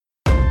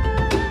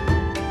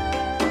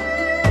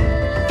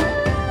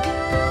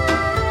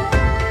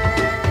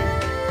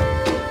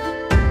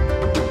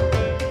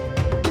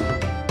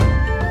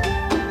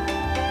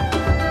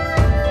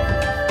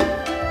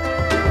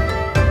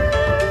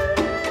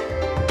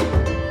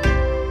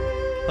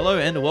Hello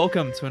and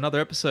welcome to another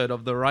episode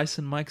of the Rice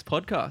and Mike's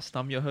podcast.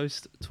 I'm your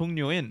host, Tung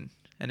Nguyen,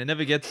 and it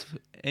never gets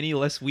any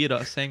less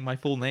weirder saying my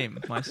full name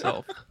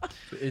myself.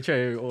 The intro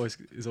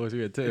is always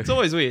weird too. It's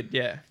always weird,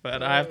 yeah,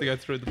 but I have to go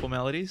through the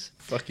formalities.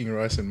 Fucking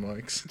Rice and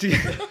Mike's. Hey,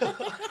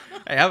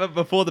 how about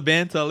before the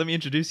banter, let me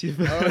introduce you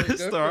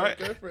first, alright?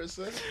 Go for it,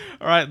 sir.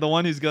 Alright, the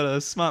one who's got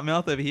a smart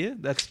mouth over here,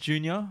 that's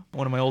Junior,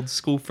 one of my old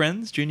school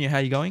friends. Junior, how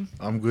you going?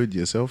 I'm good.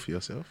 Yourself?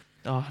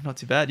 Oh, not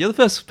too bad. You're the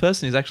first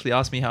person who's actually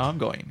asked me how I'm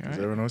going, alright?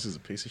 Everyone else is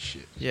a piece of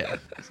shit. Yeah,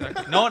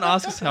 exactly. No one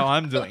asks how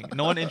I'm doing.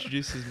 No one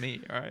introduces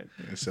me, alright?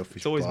 Yeah, selfish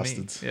It's always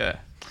bastards. me. Yeah.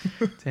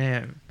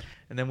 Damn.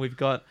 And then we've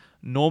got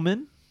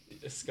Norman.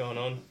 What's going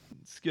on?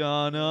 What's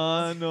going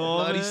on,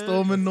 Norman? Bloody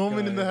Stormin'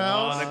 Norman in the Oh,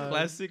 house. the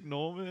classic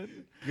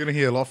Norman. You're gonna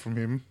hear a lot from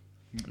him.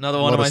 Another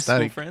A one of lot my of school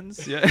static.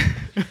 friends. Yeah.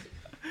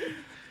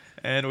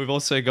 And we've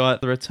also got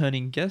the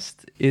returning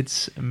guest.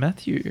 It's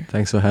Matthew.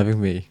 Thanks for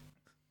having me.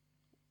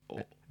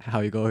 Oh. How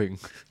are you going?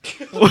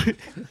 Ignore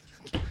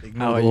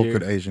How the are you?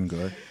 awkward Asian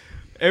guy.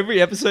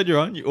 Every episode you're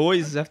on, you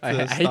always have to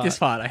I hate this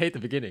start. part. I hate the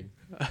beginning.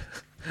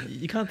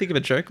 You can't think of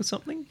a joke or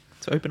something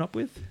to open up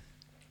with?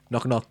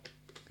 Knock knock.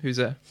 Who's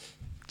there?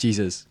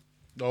 Jesus.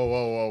 Oh,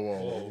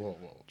 whoa.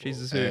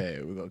 Jesus who?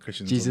 Hey, we got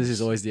Christians. Jesus on is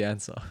this. always the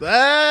answer.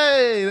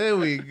 Hey, there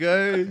we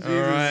go. Jesus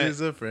right.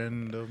 is a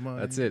friend of mine.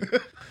 That's it.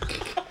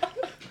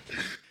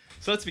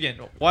 So let's begin.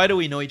 Why do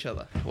we know each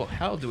other? Well,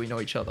 how do we know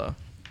each other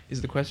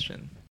is the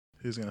question.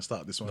 Who's gonna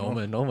start this one?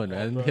 off? Norman,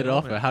 man. bro, Hit it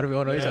off, Norman. man. How do we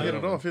all know each Yeah.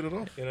 other? Hit it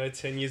off. You know,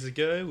 10 years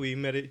ago, we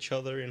met each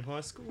other in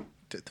high school.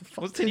 The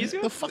fuck, Was it 10 years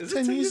ago? The fuck, Is it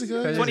 10 10 years years ago?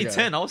 ago?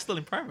 2010, I was still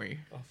in primary.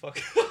 Oh, fuck.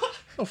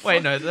 Oh, fuck.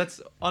 Wait, no,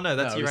 that's... Oh, no,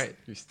 that's No, year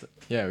we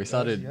 8. we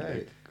started. Yeah.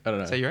 I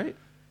don't know. So year 8?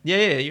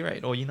 Yeah, year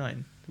 8 or year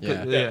 9.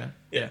 Yeah.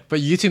 Yeah. But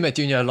you two met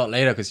Junior a lot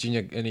later because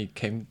Junior only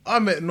came. I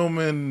met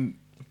Norman,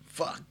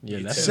 fuck, Yeah,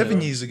 it's that's 7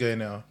 it. years ago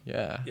now.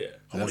 Yeah. Yeah.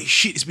 Holy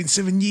shit, it's been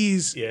 7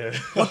 years. Yeah.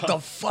 What the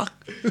fuck?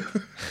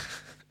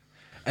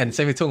 And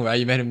same with Tung, right?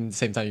 You met him the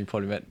same time you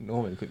probably met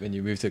Norman when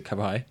you moved to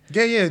Cabra High.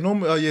 Yeah,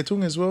 Norman, yeah,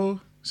 Tung as well.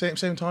 Same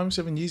time,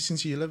 7 years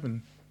since year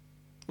 11.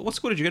 What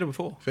school did you go to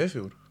before?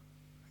 Fairfield.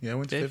 Yeah, I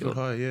went to Fairfield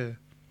High, yeah.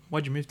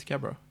 Why'd you move to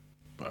Cabra?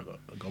 But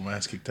I got my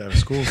ass kicked out of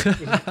school.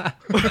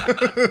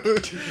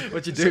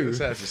 What'd you do?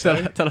 Sad to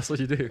say. Tell us what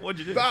you do. What'd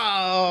you do? Oh,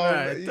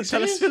 Right, you tell us,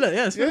 serious? spill it.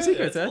 Yeah, spill the Yeah,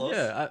 secrets, yeah,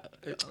 man.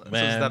 it's Yeah. So was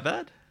that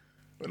bad?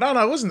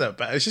 No, it wasn't that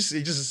bad. It's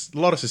just a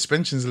lot of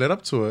suspensions led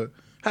up to it.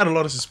 Had a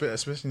lot of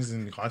suspensions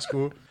in high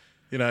school.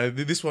 You know,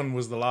 this one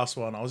was the last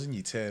one. I was in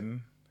year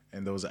 10,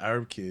 and there was an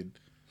Arab kid.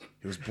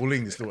 He was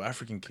bullying this little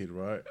African kid,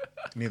 right?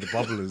 Near the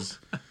bubblers.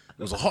 It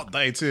was a hot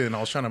day too, and I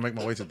was trying to make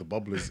my way to the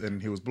bubblers,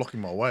 and he was blocking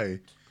my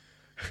way.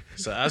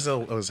 So as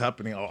it was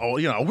happening,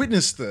 I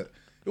witnessed it.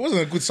 It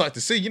wasn't a good sight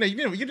to see.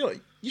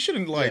 You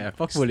shouldn't like. Yeah,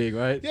 fuck bullying,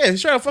 right? Yeah,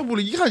 straight up fuck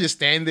bullying. You can't just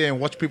stand there and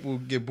watch people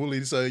get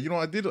bullied. So you know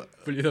what I did?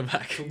 Bully them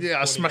back. Yeah,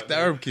 I smacked the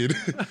Arab kid.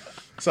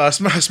 So I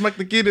smacked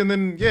the kid, and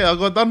then I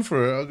got done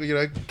for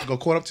it. Got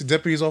caught up to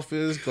deputy's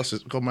office.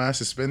 Got my ass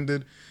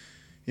suspended.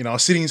 I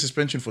was sitting in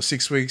suspension for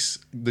 6 weeks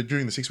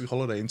during the 6-week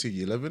holiday into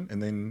year 11,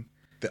 and then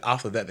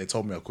after that they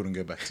told me I couldn't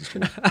go back to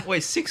school.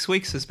 Wait, 6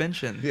 weeks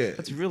suspension? Yeah.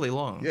 That's really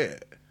long. Yeah,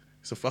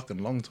 it's a fucking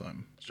long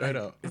time. Straight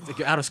up. If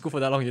you're out of school for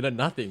that long, you learn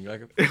nothing.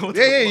 Like,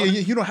 Yeah.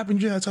 You know what happened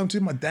during that time too?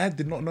 My dad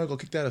did not know I got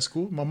kicked out of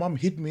school. My mum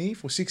hid me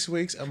for 6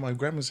 weeks at my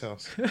grandma's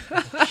house.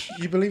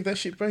 You believe that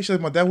shit, bro? She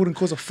said my dad wouldn't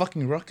cause a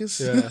fucking ruckus.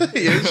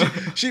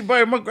 Yeah.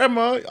 Bro, my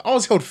grandma, I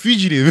was held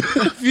fugitive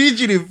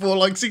for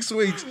like 6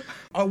 weeks.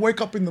 I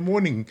wake up in the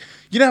morning.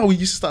 You know how we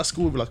used to start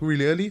school like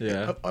really early?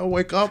 Yeah. I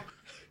wake up.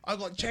 I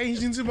got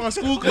changed into my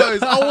school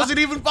clothes. I wasn't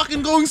even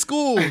fucking going to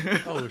school.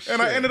 oh shit.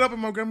 And I ended up at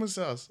my grandma's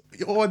house.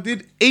 All I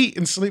did, eat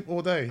and sleep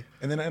all day.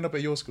 And then I ended up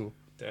at your school.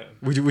 Damn.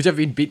 Would you have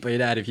been beat by your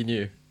dad if you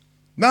knew?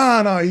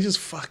 No, he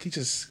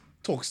just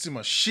talks too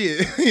much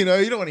shit. You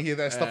don't want to hear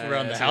that stuff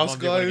around the so your house, mum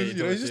didn't wanna guys. get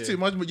into It's it just too. too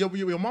much. But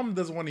your mum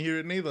doesn't want to hear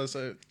it neither.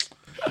 So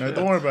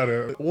don't worry about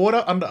it.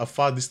 Water under a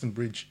far distant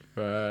bridge.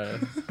 Right.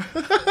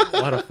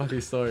 What a fucking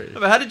story.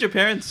 But how did your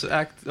parents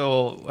act,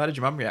 or how did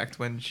your mum react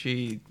when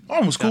she...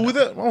 Mom was cool with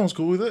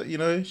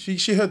it.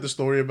 She heard the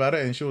story about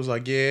it and she was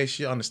like, yeah,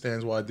 she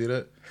understands why I did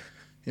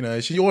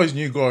it. She always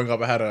knew growing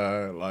up I had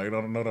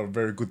not a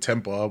very good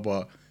temper,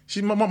 but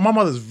my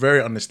mother's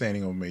very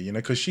understanding of me,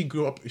 because she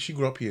grew up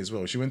here as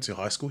well. She went to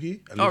high school here.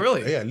 Oh,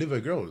 really? Yeah, Live Her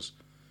Girls.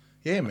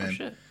 Yeah, man.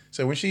 shit.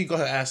 So when she got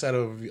her ass out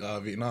of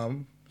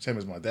Vietnam, same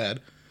as my dad,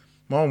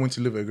 Mom went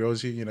to Live Her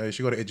Girls here.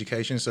 She got an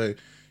education, so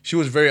she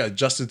was very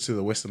adjusted to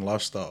the Western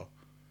lifestyle.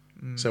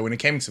 So when it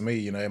came to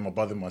me, and my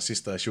brother and my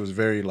sister, she was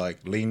very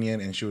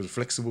lenient and she was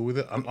flexible with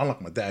it.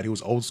 Unlike my dad, he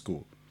was old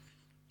school.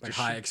 Like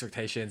high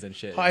expectations and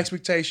shit. High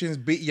expectations,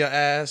 beat your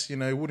ass,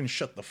 wouldn't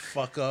shut the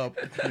fuck up,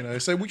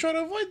 So we try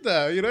to avoid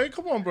that,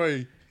 Come on,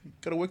 bro.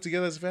 Gotta work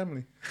together as a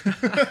family.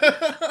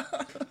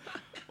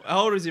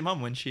 How old was your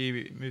mum when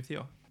she moved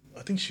here?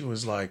 I think she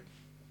was like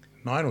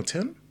 9 or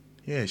 10.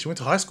 Yeah, she went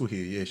to high school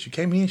here. Yeah, she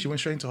came here and she went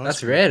straight into high That's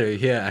school. rare to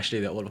hear,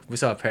 actually, that all of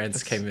most of our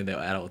parents came in, they were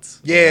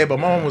adults. Yeah, but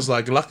my mom was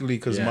like, luckily,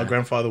 because Yeah. my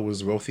grandfather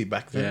was wealthy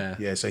back then.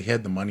 Yeah. Yeah, so he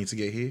had the money to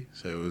get here.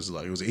 So it was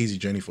an easy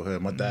journey for her.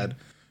 My dad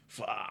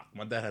Fuck,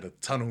 my dad had to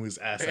tunnel his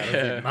ass out of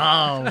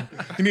Vietnam.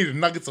 He needed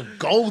nuggets of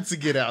gold to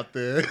get out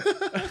there.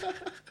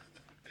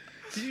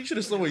 You should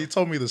have saw when you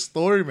told me the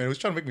story, man. It was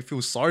trying to make me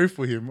feel sorry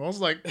for him. I was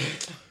like,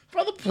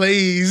 brother,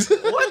 please.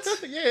 What?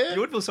 Yeah. You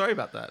would feel sorry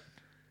about that.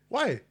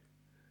 Why?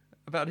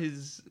 About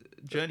his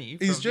journey.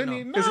 His from journey?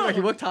 Vietnam. Because No. like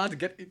he worked hard to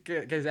get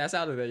his ass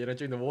out of there,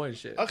 during the war and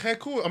shit. Okay,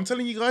 cool. I'm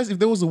telling you guys, if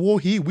there was a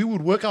war here, we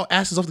would work our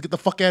asses off to get the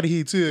fuck out of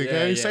here too.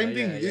 Okay, Yeah, same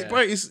thing, yeah.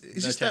 Bro. It's No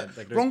just chance, that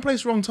like, no- wrong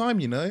place, wrong time.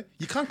 You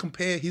can't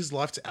compare his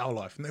life to our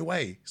life. No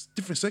way. It's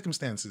different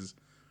circumstances.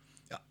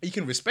 You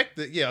can respect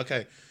it. Yeah,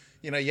 okay.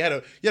 You had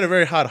a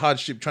very hard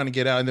hardship trying to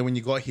get out, and then when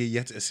you got here, you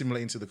had to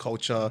assimilate into the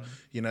culture.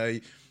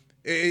 It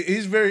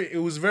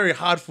was very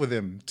hard for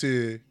them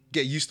to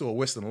get used to a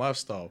Western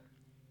lifestyle.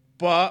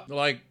 But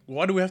like,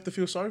 why do we have to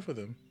feel sorry for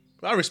them?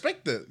 I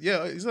respect it.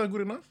 Yeah, is that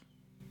good enough?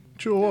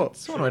 True or what?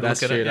 That's one way to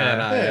That's look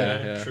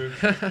at true.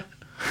 it.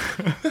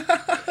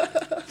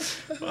 Yeah.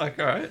 True. Like,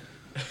 all right.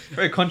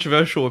 Very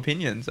controversial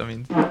opinions. I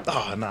mean,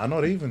 Oh, nah,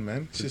 not even,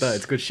 man. It's just,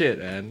 It's good shit,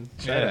 man.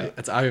 Yeah.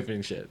 It's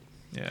eye-opening shit.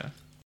 yeah.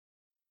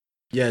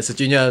 Yeah, so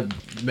Junior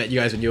met you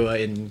guys when you were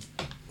in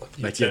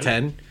like year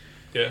 10.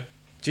 Yeah.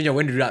 Junior,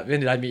 when did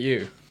I meet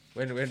you?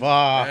 When? Fuck.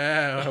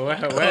 Yeah,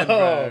 when,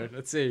 bro?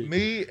 Let's see.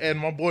 Me and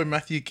my boy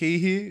Matthew Key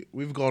here,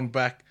 we've gone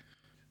back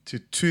to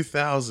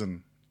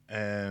 2001.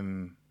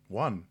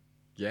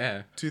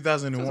 Yeah,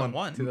 2001.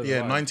 2001.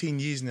 Yeah, 19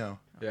 years now.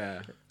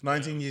 yeah.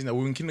 19 years now.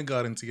 We were in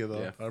kindergarten together.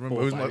 Yeah, I remember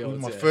 4 or it 5 was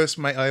years, my yeah. first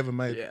mate I ever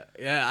made.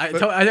 Yeah. I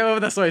remember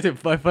that story too.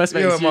 My first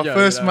mate. Yeah, was my Junior,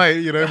 first mate,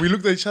 we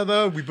looked at each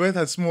other, we both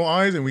had small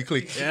eyes and we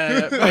clicked.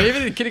 Yeah. Bro,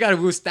 even in kindergarten,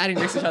 we were standing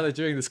next to each other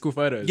during the school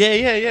photos. Yeah.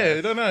 I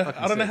don't know.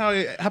 Fucking I don't know sick. how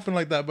it happened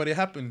like that, but it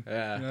happened.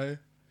 Yeah.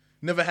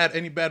 Never had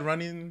any bad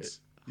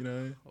run-ins,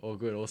 All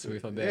good, all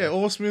smooth on there. Yeah,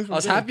 all smooth. I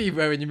was happy,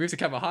 bro, when you moved to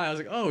Campbell High. I was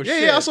like, oh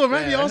shit. Yeah, I saw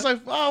Matthew. I was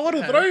like, wow, what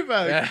a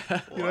throwback. Yeah.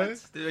 You know?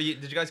 What? Did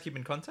you guys keep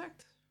in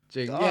contact?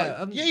 We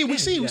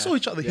saw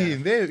each other here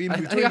and there. In I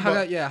between, think I hung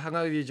but-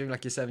 out with you during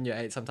like year 7, year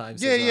 8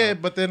 sometimes. Yeah, as well.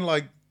 but then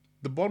like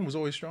the bond was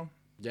always strong.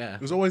 Yeah.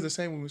 It was always the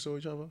same when we saw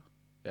each other.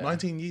 Yeah.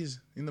 19 years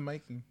in the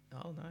making.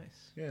 Oh,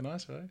 nice. Yeah,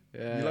 nice, right?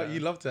 Yeah. You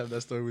love to have that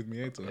story with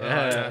me, eh, Tom?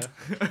 Yeah.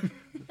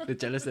 Bit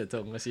jealous there,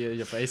 Tom. I see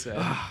your face,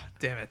 man.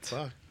 Damn it.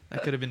 Fuck.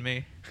 That could have been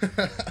me.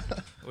 I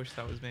wish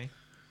that was me.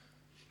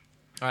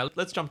 All right,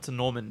 let's jump to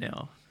Norman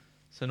now.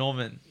 So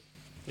Norman.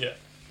 Yeah.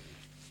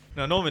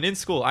 Now, Norman, in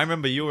school, I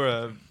remember you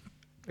were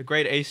a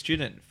grade A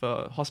student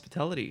for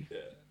hospitality Yeah.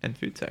 and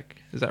food tech.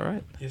 Is that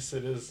right? Yes,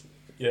 it is.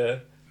 Yeah.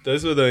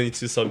 Those were the only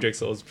 2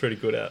 subjects I was pretty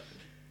good at.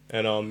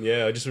 And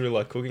I just really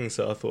like cooking,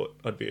 so I thought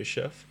I'd be a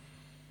chef.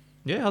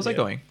 Yeah, how's that Yeah.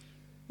 going?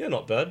 Yeah,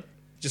 not bad.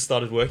 Just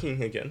started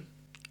working again.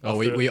 Oh,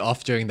 we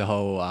off during the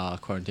whole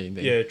quarantine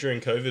thing. Yeah,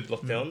 during COVID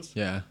lockdowns.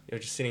 Yeah.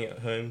 Just sitting at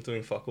home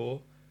doing fuck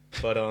all.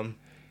 But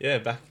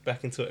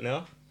back into it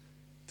now.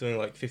 Doing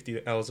like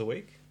 50 hours a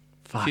week.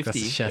 Fuck, that's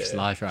 50. a chef's Yeah,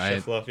 life, right?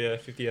 Chef life,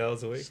 50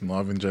 hours a week. It's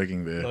not even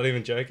joking there. Not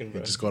even joking, He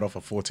bro. just got off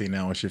a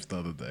 14-hour shift the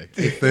other day.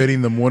 8:30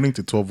 in the morning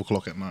to 12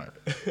 o'clock at night.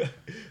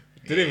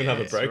 Didn't even have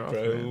a it's break, rough,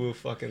 bro. man. We were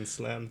fucking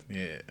slammed.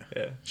 Yeah.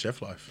 Yeah,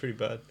 Chef life. pretty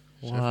bad.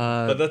 What?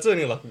 But that's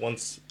only like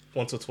once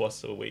or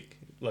twice a week,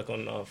 like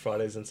on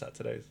Fridays and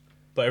Saturdays.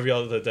 But every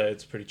other day,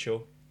 it's pretty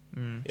chill.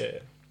 Mm. Yeah.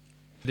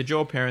 Did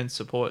your parents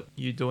support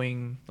you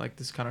doing like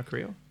this kind of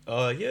career?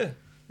 Yeah.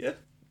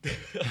 Yeah,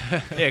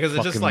 because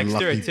it's just Fucking like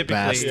lucky stereotypically,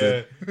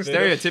 bastard. Yeah.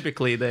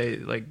 stereotypically they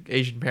like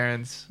Asian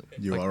parents.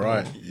 You like, are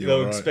right. They You were are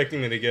right.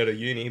 expecting me to go to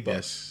uni, but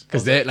Yes.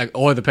 Because they're like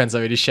all the parents are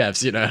already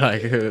chefs, they don't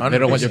want your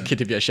 100%. kid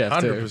to be a chef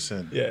too.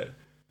 100%. yeah.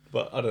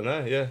 But I don't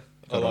know. Yeah,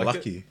 I Got like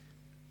lucky. it.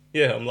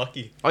 Yeah, I'm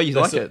lucky. Oh, you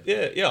like it?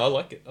 Yeah, I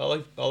like it. I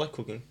like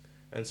cooking,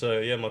 and so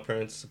yeah, my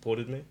parents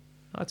supported me,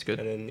 Oh, that's good.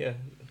 and then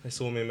they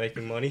saw me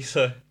making money,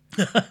 so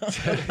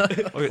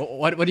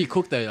What do you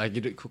cook though? Like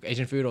you do cook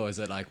Asian food or is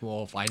it like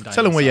more fine dining?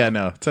 Tell him where stuff? you at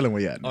now. Tell him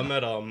where you at now.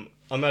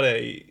 I'm at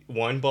a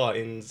wine bar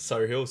in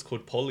Surrey Hills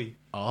called Polly.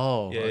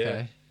 Oh, Yeah, okay.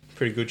 yeah.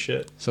 Pretty good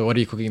shit. So what are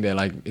you cooking there?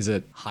 Like, is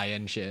it high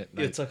end shit?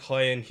 Yeah, it's like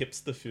high end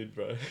hipster food,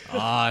 bro.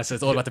 So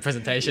it's all about the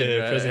presentation. Yeah,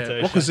 right?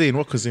 presentation.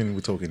 What cuisine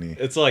we talking here?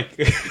 It's like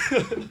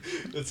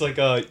it's like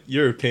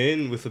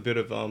European with a bit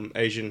of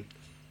Asian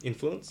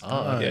influence.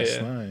 Oh, nice,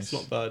 yeah. nice. It's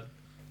not bad.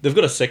 They've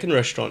got a second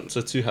restaurant. It's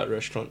a 2 Hat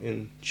restaurant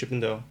in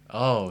Chippendale.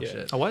 Oh Yeah.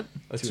 shit. Oh, what?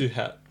 A 2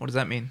 Hat. What does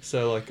that mean?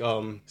 So like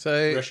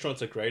So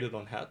restaurants are graded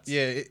on hats.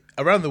 yeah,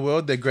 around the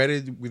world they're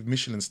graded with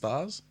Michelin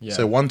stars. Yeah.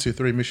 So 1, 2,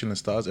 3 Michelin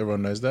stars.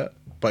 Everyone knows that.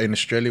 But in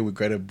Australia we're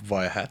graded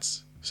via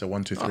hats. So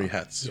 1, 2, 3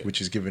 hats, yeah.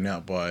 which is given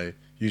out by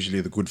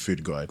usually the Good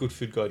Food Guide. Good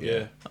Food Guide,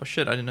 yeah. Oh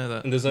shit, I didn't know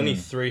that. And there's only 2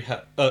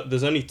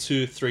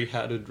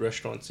 3-hatted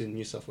restaurants in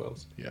New South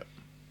Wales. Yeah.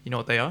 You know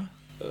what they are?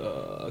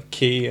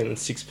 Key and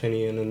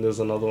Sixpenny, and then there's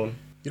another one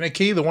You know,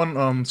 Key, the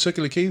one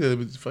Circular Key, the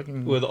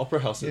fucking where the Opera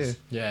House is.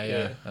 Yeah.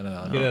 Yeah. I don't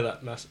know. You know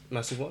that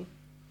massive one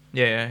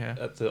Yeah.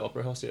 at the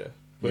Opera House, yeah,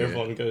 where Yeah.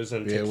 everyone goes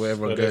and yeah, takes where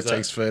everyone photos goes, at.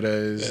 takes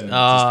photos. Yeah. and-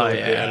 Ah, Just like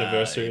yeah. their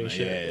anniversary and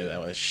shit. Yeah, that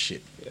was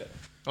shit. Yeah.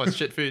 Oh, it's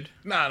shit food.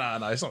 No,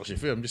 it's not shit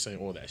food. I'm just saying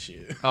all that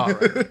shit. Oh,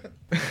 right.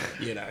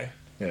 You know.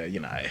 Yeah, you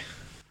know.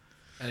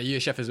 And are you a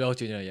chef as well,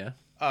 Junior? Yeah.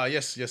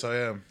 Yes, I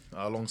am.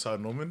 Alongside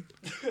Norman.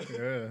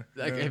 Yeah.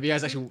 Like, have you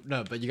guys actually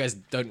but you guys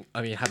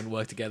haven't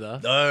worked together.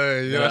 No,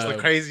 yeah, that's the No.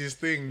 craziest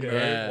thing. Yeah, bro.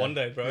 Yeah. one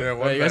day, bro. Yeah, Bro,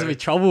 one you guys day. will be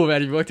trouble,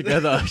 man. If you work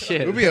together.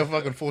 Shit. We'll be a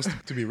fucking force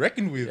to be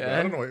reckoned with. Bro. Yeah.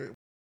 I don't know.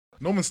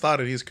 Norman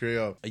started his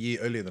career a year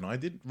earlier than I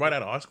did. Right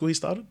out of high school, he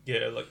started.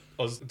 Yeah, like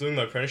I was doing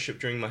my apprenticeship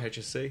during my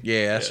HSC.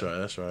 Yeah,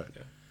 that's right.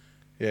 Yeah.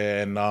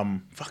 Yeah,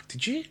 and fuck,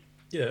 did you?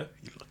 Yeah.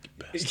 You lucky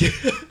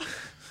bastard.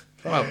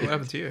 Wow, what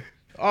happened to you?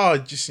 Oh,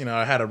 just,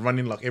 I had a run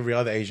in like every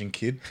other Asian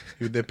kid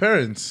with their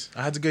parents.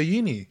 I had to go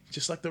uni,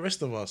 just like the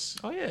rest of us.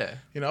 Oh yeah.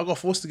 I got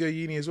forced to go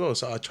uni as well,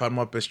 so I tried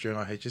my best during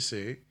our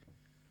HSC.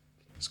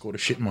 Scored a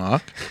shit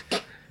mark,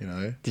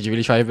 Did you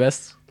really try your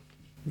best?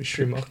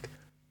 Mystery mark.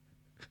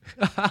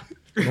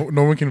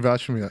 No one can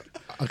vouch for me.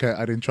 Okay,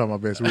 I didn't try my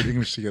best. We were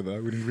English together.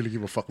 We didn't really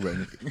give a fuck about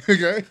anything,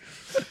 okay?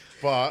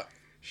 But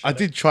I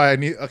did try.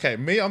 Okay,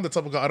 me, I'm the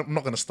type of guy, I'm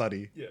not going to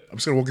study. Yeah. I'm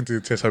just going to walk into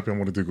the test hoping I'm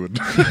going to do good.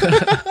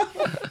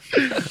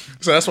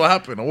 So that's what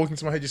happened. I walked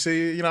into my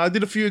HSC. I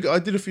did a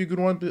few good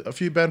ones, a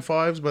few band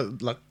fives,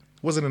 but like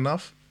wasn't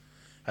enough.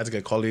 I had to go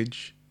to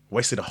college.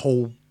 Wasted a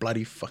whole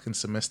bloody fucking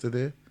semester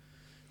there.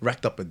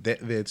 Racked up a debt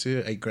there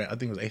too. $8,000. I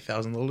think it was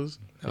 $8,000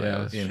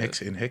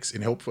 Yeah.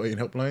 in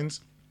help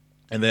loans.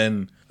 And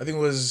then I think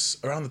it was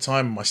around the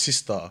time my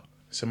sister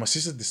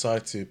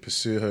decided to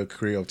pursue her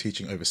career of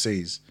teaching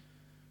overseas,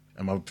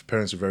 and my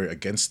parents were very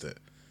against it.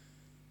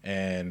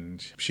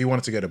 And she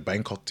wanted to go to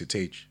Bangkok to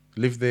teach,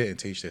 live there and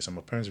teach there. So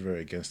my parents were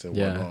very against it.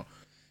 Yeah. Whatnot.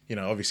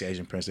 Obviously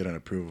Asian parents, they don't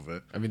approve of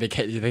it. I mean, they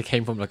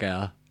came from like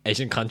a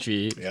Asian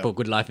country Yeah. for a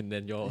good life, and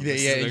then you're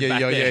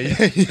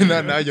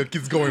Yeah. Now your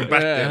kid's going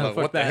back Yeah, there. Like, fuck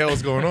what the that.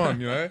 hell's going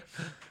on?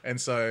 And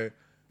so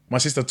my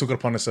sister took it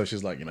upon herself.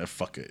 She's like,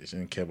 fuck it. She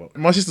didn't care about.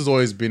 My sister's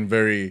always been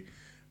very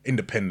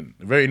independent,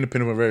 but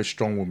a very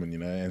strong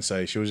woman. And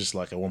so she was just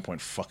like, at one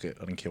point, fuck it.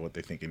 I don't care what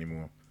they think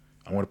anymore.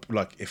 I want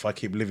to if I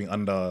keep living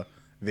under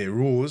their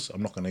rules,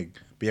 I'm not going to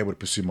be able to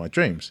pursue my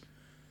dreams.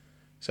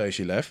 So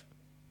she left.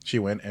 She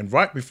went, and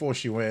right before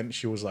she went,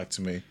 she was like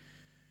to me.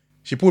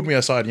 She pulled me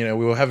aside. We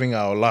were having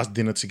our last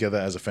dinner together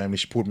as a family.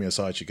 She pulled me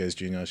aside. She goes,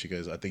 Junior,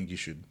 I think you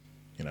should,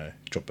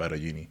 drop out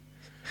of uni.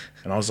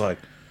 And I was like,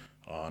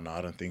 oh, no,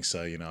 I don't think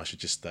so. I should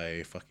just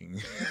stay fucking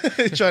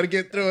try to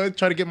get through it,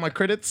 try to get my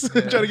credits,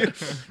 try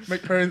to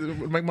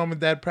make mum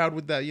and dad proud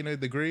with that,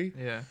 degree.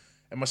 Yeah.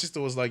 And my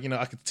sister was like,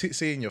 I could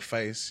see in your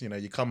face,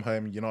 you come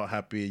home, you're not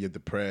happy, you're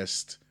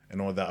depressed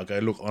and all that. I go,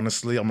 look,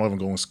 honestly, I'm not even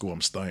going to school. I'm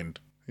stoned.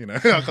 I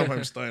come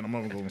home stoned. I'm not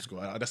even going to school.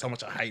 That's how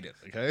much I hate it.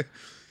 Okay.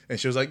 And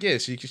she was like, yeah.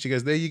 She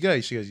goes, there you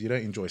go. She goes, you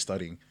don't enjoy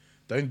studying.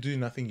 Don't do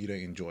nothing you don't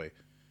enjoy.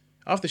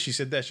 After she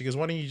said that, she goes,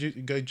 why don't you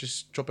go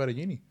just drop out of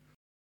uni?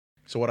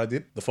 So what I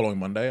did, the following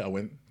Monday, I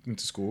went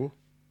into school.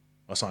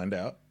 I signed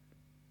out.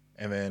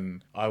 And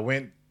then I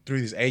went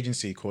through this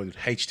agency called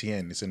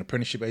HTN. It's an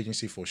apprenticeship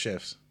agency for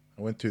chefs.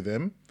 I went through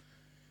them.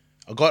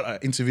 I got an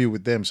interview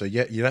with them. So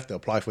yeah, you have to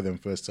apply for them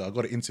first. So I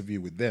got an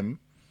interview with them.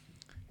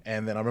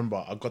 And then I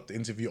remember I got the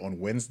interview on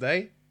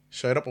Wednesday,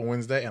 showed up on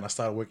Wednesday, and I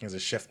started working as a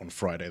chef on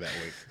Friday that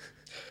week.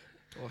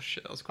 Oh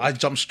shit, that was cool. I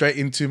jumped straight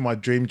into my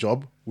dream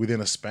job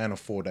within a span of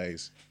 4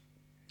 days.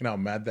 You know how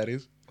mad that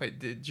is? Wait,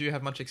 did you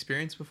have much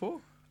experience before?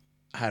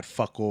 I had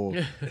fuck all.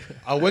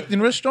 I worked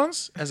in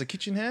restaurants as a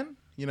kitchen hand.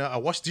 I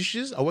washed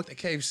dishes. I worked at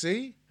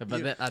KFC.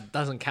 But that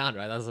doesn't count,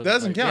 right? That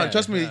doesn't count. yeah,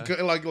 Trust me.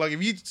 yeah. Like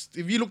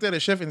if you looked at a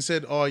chef and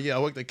said, "Oh yeah, I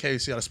worked at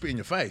KFC," I'd spit in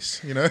your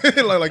face. like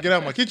get out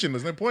of my kitchen.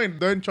 There's no point.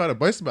 Don't try to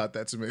boast about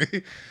that to me.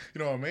 You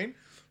know what I mean?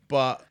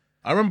 But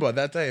I remember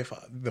that day.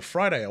 The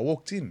Friday I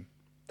walked in.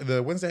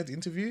 The Wednesday I had the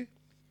interview,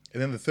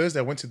 and then the Thursday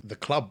I went to the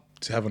club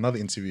to have another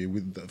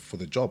interview for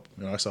the job.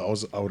 So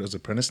I was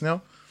apprentice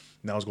now.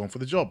 Now I was going for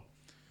the job.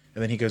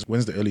 And then he goes,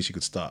 when's the earliest you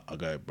could start? I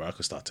go, bro, I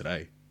could start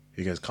today.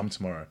 He goes, come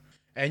tomorrow.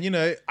 And,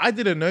 I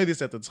didn't know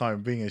this at the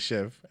time, being a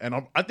chef.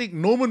 And I think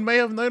Norman may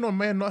have known or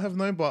may not have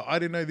known, but I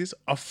didn't know this.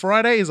 A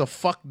Friday is a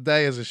fuck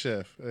day as a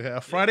chef. Okay?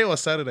 A Friday or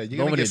Saturday.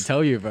 Norman didn't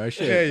tell you, bro.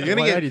 Shit. Yeah,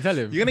 Why did you tell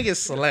him? you're going to get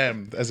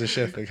slammed as a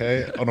chef,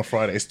 okay, on a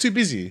Friday. It's too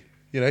busy.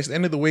 It's the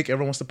end of the week.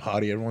 Everyone wants to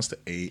party. Everyone wants to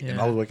eat. And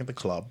Yeah. I was working at the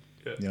club.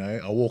 Yeah.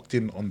 I walked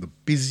in on the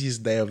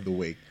busiest day of the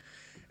week.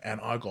 And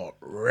I got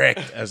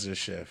wrecked as a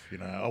chef.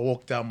 I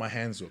walked out, my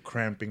hands were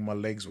cramping, my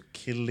legs were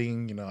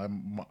killing.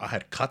 I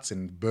had cuts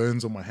and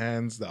burns on my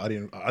hands that I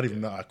didn't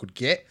even know I could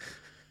get.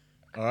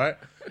 All right.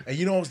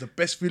 And what was the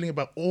best feeling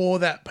about all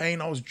that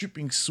pain? I was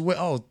dripping sweat.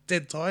 I was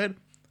dead tired.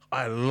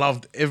 I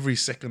loved every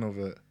second of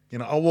it.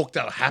 I walked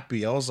out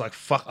happy. I was like,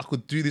 fuck, I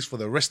could do this for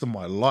the rest of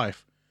my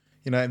life.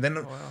 And then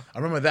I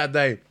remember that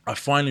day, I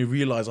finally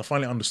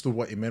understood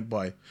what it meant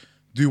by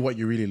do what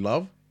you really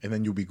love and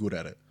then you'll be good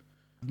at it.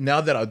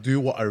 Now that I do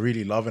what I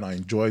really love and I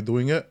enjoy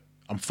doing it,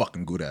 I'm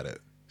fucking good at it.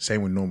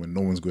 Same with Norman.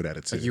 Norman's good at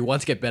it too. You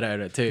want to get better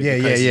at it too. Yeah.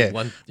 because you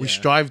want- We yeah.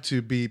 strive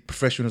to be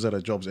professionals at our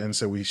jobs, and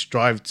so we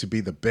strive to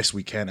be the best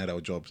we can at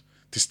our jobs,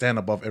 to stand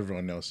above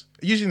everyone else.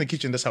 Usually in the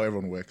kitchen, that's how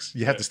everyone works.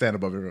 You have to stand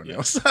above everyone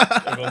else.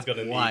 Everyone's got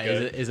an Why? ego.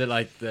 Is it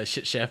like the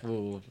shit chef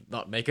will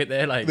not make it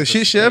there? Like The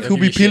shit chef who'll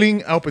be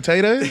peeling our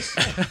potatoes,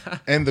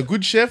 and the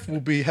good chef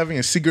will be having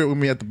a cigarette with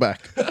me at the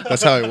back.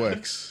 That's how it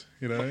works.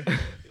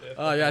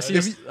 Oh yeah, I see.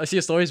 I see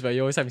your stories, man.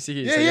 You always have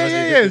Siki. Yeah, so yeah, you yeah,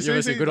 always yeah. You're So,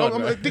 always a good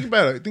one. Man. think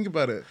about it. Think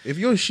about it. If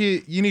you're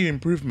shit, you need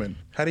improvement.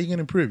 How are you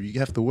gonna improve? You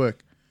have to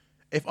work.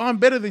 If I'm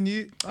better than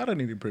you, I don't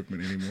need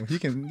improvement anymore. You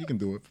can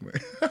do it for me.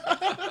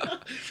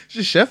 It's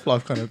just chef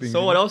life kind of thing.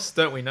 So what else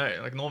don't we know?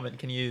 Like Norman,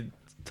 can you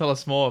tell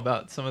us more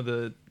about some of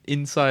the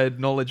inside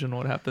knowledge and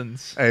what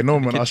happens? Hey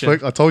Norman, kitchen?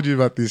 I told you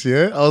about this.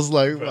 Yeah, I was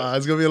like, wow,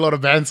 it's gonna be a lot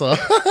of banter.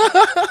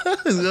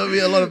 There's gonna be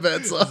a lot of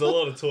banter. There's a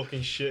lot of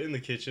talking shit in the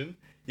kitchen.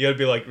 You gotta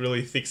be like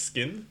really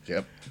thick-skinned,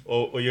 Yep.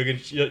 or you're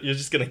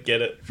just gonna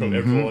get it from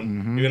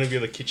everyone. You're gonna be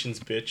the kitchen's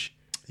bitch.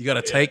 You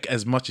gotta take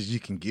as much as you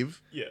can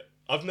give. Yeah,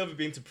 I've never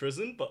been to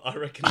prison, but I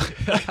reckon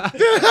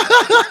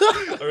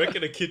I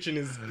reckon a kitchen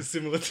is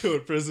similar to a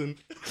prison.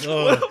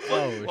 Oh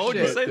Why would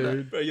you say that?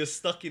 dude. Bro, you're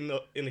stuck in a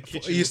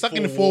kitchen. You're with stuck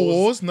in the four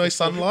walls, no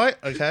sunlight.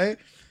 Okay.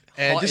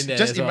 And Hot in just there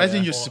just as well, imagine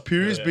yeah. your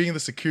superiors yeah. being the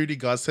security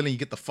guards telling you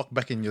get the fuck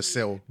back in your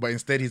cell, but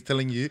instead he's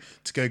telling you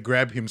to go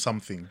grab him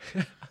something,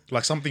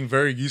 like something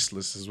very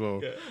useless as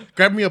well. Yeah.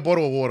 Grab me a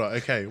bottle of water.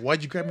 Okay,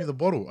 why'd you grab me the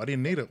bottle? I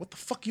didn't need it. What the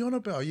fuck you on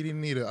about? You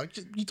didn't need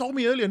it. You told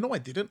me earlier. No, I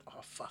didn't.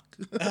 Oh fuck.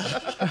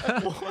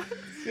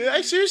 Yeah,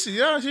 hey, seriously,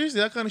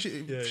 that kind of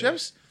shit. Yeah,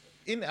 Chefs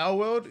in our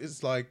world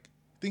is like,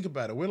 think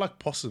about it. We're like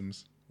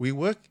possums. We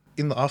work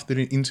in the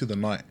afternoon into the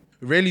night.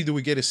 Rarely do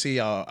we get to see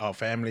our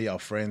family, our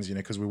friends,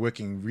 because we're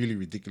working really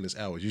ridiculous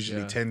hours, usually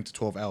Yeah. 10 to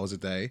 12 hours a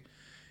day,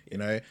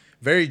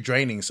 very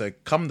draining. So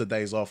come the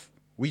days off,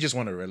 we just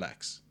want to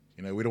relax.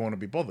 We don't want to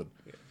be bothered.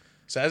 Yeah.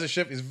 So as a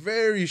chef, it's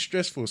very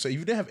stressful. So if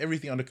you don't have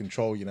everything under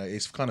control,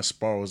 it's kind of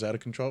spirals out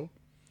of control.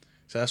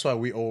 So that's why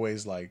we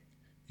always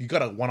you got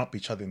to one-up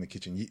each other in the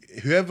kitchen.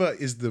 Whoever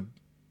is the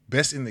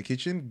best in the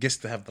kitchen gets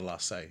to have the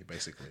last say,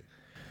 basically.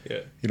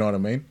 Yeah, You know what I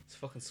mean? it's a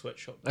fucking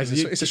sweatshop. Like,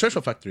 It's a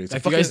stressful factory. It's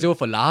Like, a do you guys fucking- do it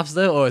for laughs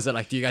though, or is it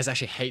like, do you guys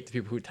actually hate the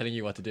people who are telling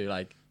you what to do?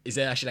 Like, is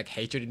there actually like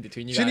hatred in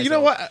between you guys? You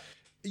know or- what?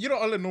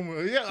 I'll let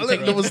Norman. Yeah, I'll let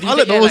Do you Norman take- I'll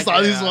let yeah, Norman like,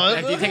 start this yeah. one.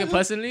 Like, do you take it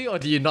personally, or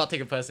do you not take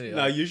it personally? No,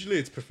 Like, usually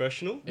it's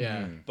professional.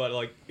 yeah. But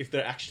like, if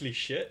they're actually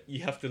shit,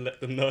 you have to let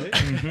them know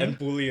and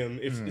bully them.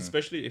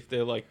 Especially if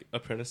they're like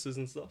apprentices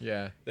and stuff.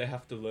 Yeah. They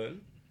have to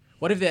learn.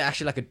 What if they're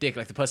actually like a dick?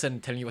 Like the person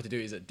telling you what to do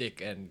is a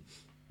dick, and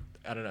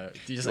I don't know.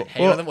 Do you just like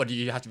hate Well- on them, or do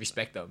you have to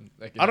respect them?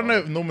 Like, I don't know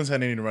if Norman's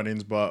had any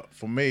run-ins, but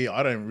for me,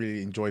 I don't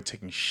really enjoy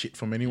taking shit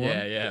from anyone.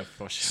 Yeah, yeah,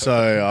 for sure.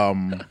 So,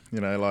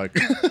 like,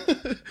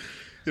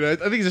 I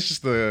think it's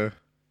just the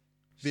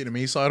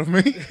Vietnamese side of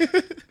me.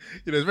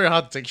 It's very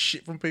hard to take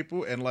shit from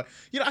people, and like,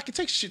 I can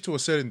take shit to a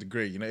certain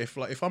degree.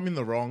 If I'm in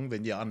the wrong,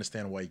 then yeah, I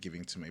understand why you're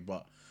giving it to me.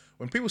 But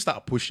when people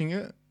start pushing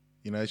it,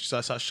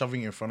 start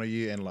shoving it in front of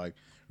you and like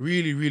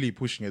really, really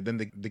pushing it, then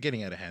they're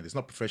getting out of hand. It's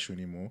not professional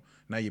anymore.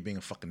 Now you're being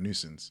a fucking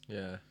nuisance.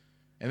 Yeah.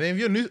 And then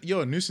if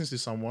you're a nuisance to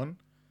someone,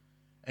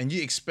 and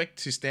you expect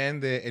to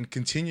stand there and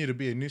continue to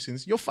be a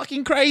nuisance, you're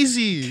fucking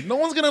crazy. No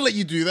one's gonna let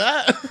you do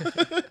that.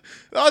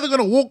 They're either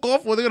gonna walk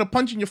off or they're gonna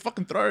punch in your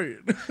fucking throat.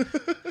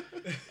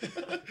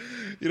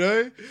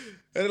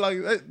 And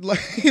like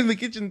in the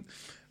kitchen.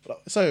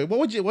 So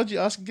what'd you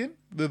ask again?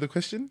 The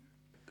question?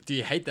 Do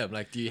you hate them?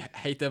 Like, do you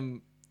hate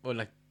them, or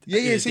like? Yeah,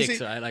 they're see,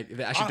 dicks, right? Like,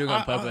 they're actually doing it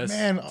on purpose.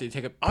 Man, do you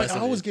take it I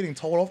personally? was getting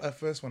told off at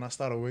first when I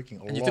started working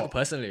a lot. And you took it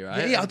personally,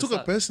 right? Yeah, I At the took it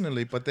start.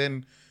 personally, but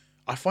then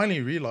I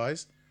finally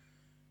realized,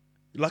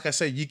 like I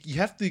said, you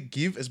have to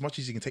give as much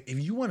as you can take. If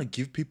you want to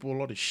give people a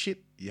lot of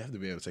shit, you have to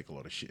be able to take a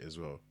lot of shit as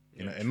well.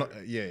 And not,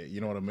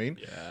 you know what I mean?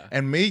 Yeah.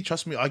 And me,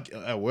 trust me,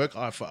 at work,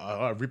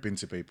 I rip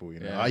into people.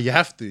 Yeah. You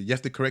have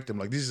to correct them.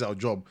 Like, this is our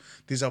job.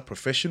 This is our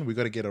profession. We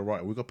got to get it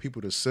right. We got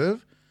people to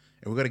serve,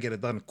 and we got to get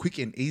it done quick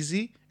and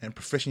easy and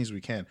professionally as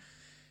we can.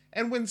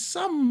 And when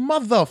some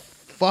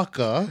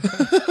motherfucker,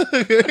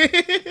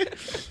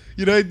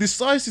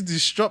 decides to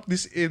disrupt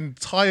this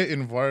entire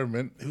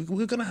environment,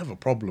 we're gonna have a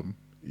problem.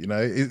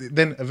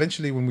 Then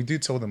eventually, when we do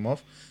tell them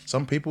off,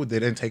 some people, they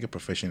don't take it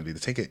professionally; they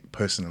take it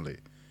personally.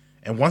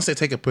 And once they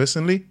take it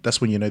personally, that's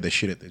when you know they're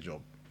shit at their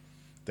job.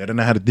 They don't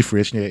know how to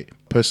differentiate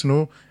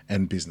personal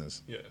and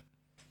business. Yeah.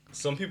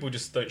 Some people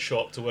just don't show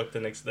up to work the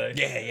next day.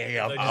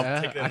 Yeah. They just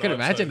Yeah, take their I can nights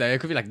imagine home. though. It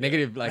could be like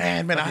negative, like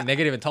Man, fucking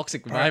negative and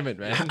toxic environment,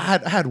 man. I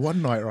had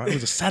one night, right? It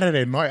was a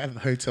Saturday night at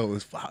the hotel.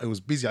 It was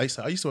busy. I used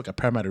to work at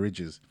Parramatta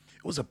Ridges.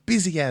 It was a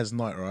busy ass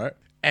night, right?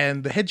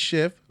 And the head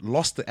chef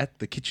lost it at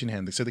the kitchen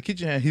hand. So the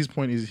kitchen hand, his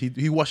point is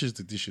he washes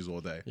the dishes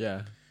all day.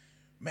 Yeah.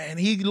 Man,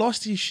 he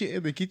lost his shit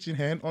at the kitchen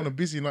hand on a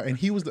busy night, and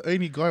he was the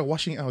only guy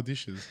washing our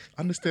dishes.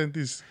 Understand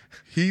this?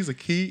 He's a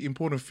key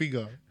important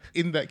figure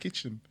in that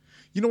kitchen.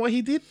 You know what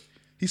he did?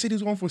 He said he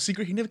was going for a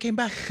cigarette. He never came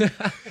back.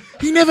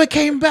 He never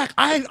came back.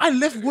 I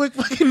left work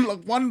fucking like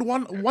 1 or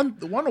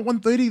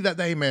 1:30 that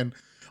day, man.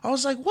 I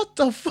was like, what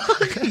the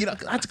fuck? I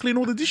had to clean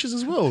all the dishes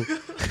as well.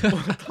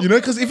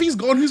 Because if he's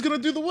gone, who's gonna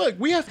do the work?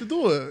 We have to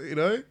do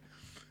it,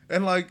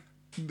 And like,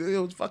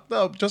 it was fucked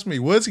up. Trust me,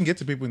 words can get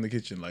to people in the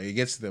kitchen. Like, it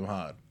gets to them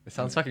hard. It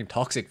sounds fucking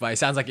toxic, but it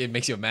sounds like it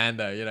makes you a man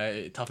though.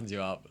 It toughens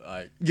you up.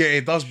 Like, Yeah,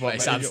 it does, but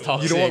It sounds you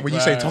know what? When you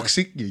toxic, say bro.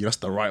 toxic, yeah, that's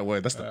the right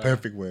word. That's the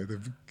perfect word.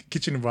 The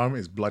kitchen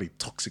environment is bloody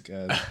toxic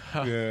as.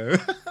 Yeah.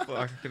 Fuck,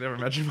 I could never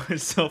imagine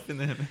myself in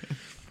there. Man.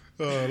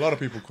 A lot of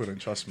people couldn't,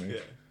 trust me. Yeah.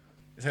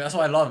 So that's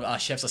why a lot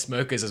of chefs are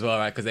smokers as well,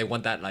 right? Because they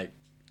want that like.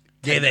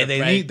 Yeah, 10-minute they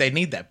break.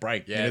 need that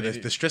break. Yeah, You know, they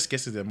do. the stress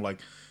gets to them. Like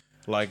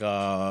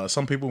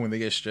some people when they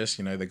get stressed,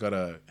 you know, they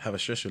gotta have a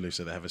stress relief,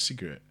 so they have a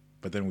cigarette.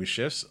 But then with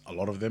chefs, a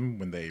lot of them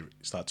when they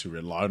start to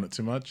rely on it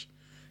too much,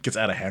 it gets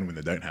out of hand when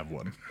they don't have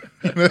one.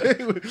 You know?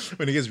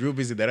 When it gets real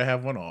busy, they don't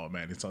have one. Oh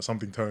man, it's like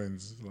something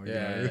turns. Like, you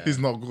know, it's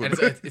not good.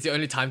 And it's the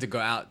only time to go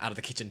out of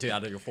the kitchen too,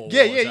 out of your four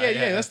Yeah, walls, yeah, right?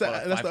 yeah. That's for the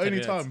like that's 5, the 10 only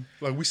minutes. time.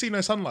 Like we see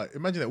no sunlight.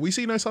 Imagine that. We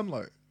see no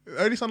sunlight.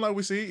 The only sunlight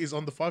we see is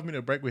on the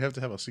 5-minute break. We have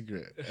to have a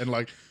cigarette, and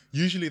like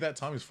usually that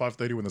time is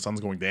 5:30 when the sun's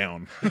going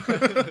down.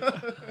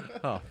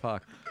 Oh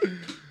fuck.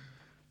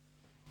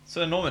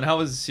 So Norman, how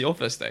was your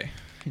first day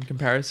in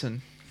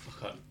comparison?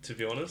 Fuck, to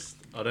be honest,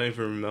 I don't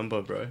even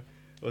remember, bro. It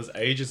was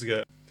ages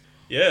ago.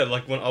 Yeah,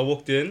 like when I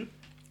walked in,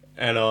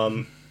 and I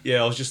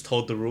was just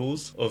told the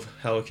rules of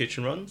how a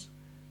kitchen runs,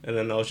 and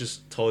then I was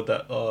just told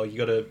that you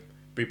gotta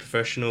be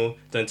professional,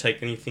 don't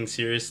take anything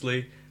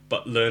seriously,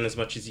 but learn as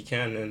much as you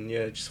can, and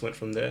yeah, just went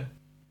from there.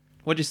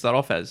 What did you start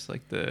off as?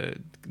 Like the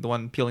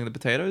one peeling the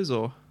potatoes,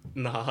 or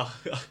Nah,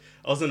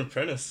 I was an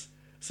apprentice,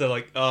 so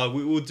like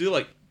we will do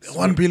like The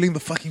one peeling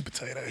the fucking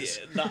potatoes.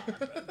 nah,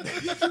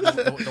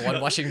 The one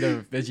washing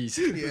the veggies.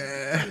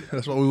 Yeah,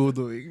 that's what we were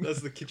doing.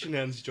 that's the kitchen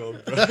hand's job,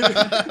 bro.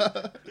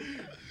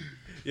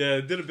 Yeah,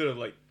 I did a bit of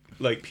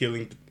like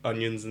peeling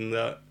onions and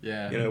that.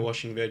 Yeah. You know,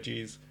 washing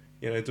veggies.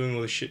 You know, doing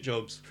all the shit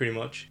jobs pretty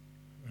much.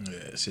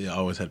 Yeah, see, I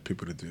always had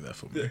people to do that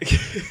for me.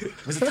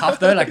 Was it tough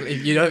though? Like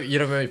if you don't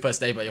remember your first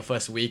day, but your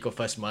first week or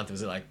first month,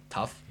 was it like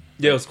tough?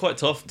 Yeah, it was quite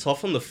tough.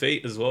 Tough on the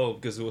feet as well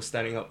because we were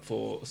standing up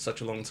for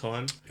such a long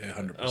time. Yeah,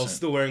 And I was 100%.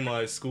 still wearing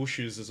my school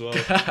shoes as well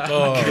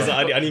Oh, because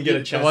I didn't get a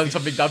The chance. ones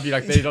from Big W,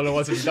 like $30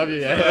 ones from Big W.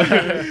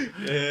 Yeah.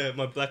 Yeah,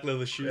 my black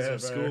leather shoes Yeah,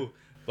 from bro. school.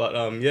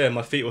 But yeah,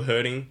 my feet were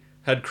hurting.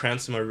 Had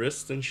cramps in my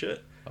wrists and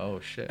shit. Oh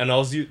shit. And I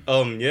was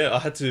I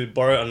had to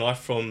borrow a knife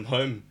from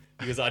home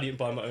because I didn't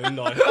buy my own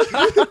knife.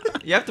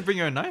 you have to bring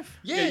your own knife?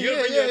 yeah, you yeah,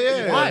 bring yeah, your-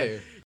 yeah. Why?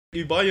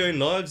 You buy your own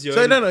knives. Your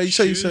So own no,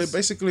 so shoes.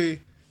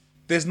 basically,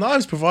 there's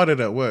knives provided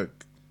at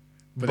work,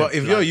 but they're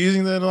if you're blunt.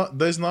 using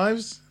those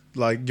knives,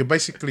 like you're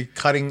basically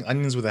cutting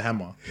onions with a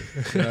hammer.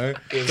 You know,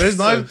 It's those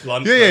so knives,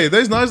 blunt, yeah, bro.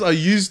 those knives are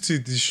used to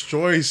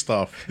destroy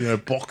stuff. You know,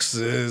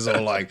 boxes or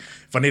like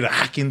if I need to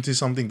hack into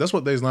something, that's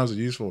what those knives are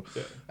used for.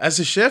 Yeah. As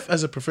a chef,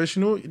 as a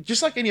professional,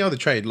 just like any other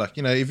trade, like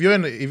you know, if you're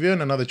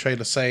in another trade,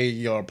 let's say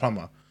you're a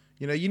plumber,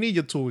 you know, you need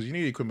your tools, you need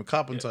your equipment,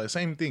 carpenter,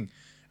 same thing.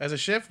 As a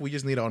chef, we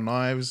just need our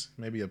knives,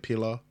 maybe a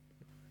peeler.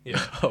 Yeah.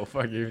 Oh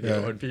fuck you!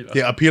 Your own peeler.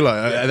 Yeah, a peeler.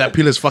 That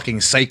peeler's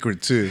fucking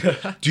sacred too.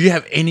 Do you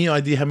have any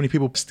idea how many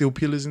people steal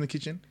peelers in the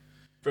kitchen?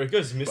 Bro, it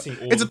goes missing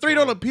all It's a the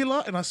 $3 time.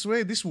 peeler, and I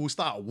swear this will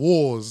start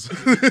wars.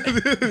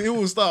 It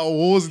will start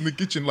wars in the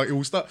kitchen. Like it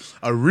will start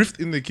a rift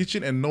in the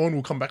kitchen, and no one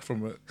will come back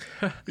from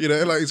it. You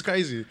know, like it's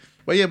crazy.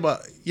 But yeah,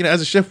 you know,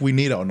 as a chef, we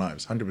need our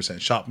knives, 100%,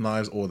 sharp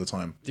knives all the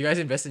time. Do you guys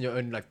invest in your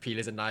own like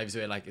peelers and knives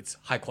where like it's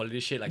high quality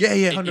shit? Like Yeah,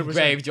 100%.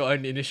 engraved your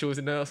own initials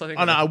in there or something?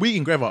 Oh no, we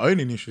engrave our own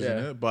initials in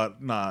Yeah. it,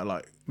 but nah,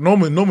 like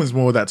Norman's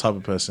more that type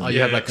of person. Oh,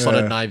 you have like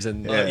solid Yeah. knives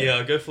and Yeah,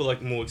 I go for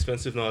like more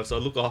expensive knives. I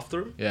look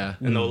after them. yeah.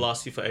 And they'll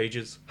last you for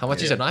ages. How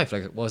much is a knife?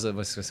 Like, what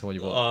was what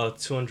you bought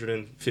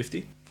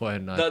 250. for a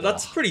knife?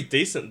 That's Oh. pretty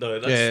decent though.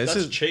 That's, Yeah, that's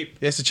it's cheap.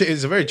 Yeah,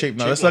 it's a very cheap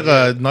knife. Cheap It's like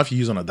one, a knife you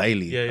use on a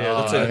daily. Yeah,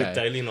 Oh, that's okay. a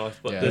daily knife.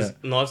 But Yeah. there's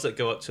knives that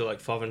go up to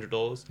like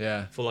 $500.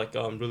 Yeah. For like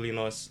really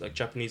nice like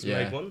Japanese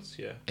Yeah. made ones.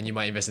 Yeah. And you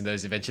might invest in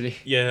those eventually.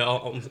 Yeah,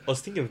 I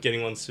was thinking of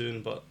getting one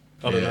soon, but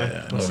I don't know.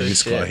 Yeah, We'll no, see.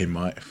 this guy, Yeah. he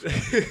might.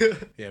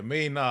 Yeah,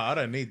 me, nah, I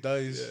don't need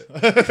those.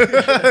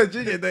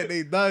 Junior don't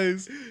need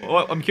those.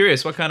 Well, I'm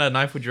curious, what kind of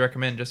knife would you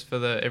recommend just for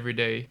the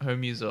everyday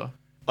home user?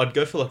 I'd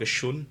go for like a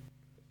Shun.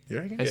 You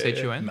reckon?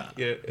 SHUN? Nah.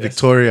 Yeah.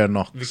 Victoria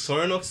Knox.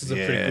 Victorinox is a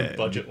pretty good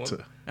budget one.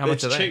 How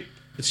much it's are they? cheap.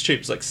 It's cheap.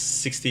 It's like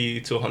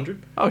 60 to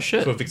 100 Oh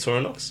shit. for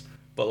Victorinox.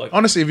 But like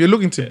Honestly, if you're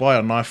looking to buy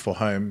a knife for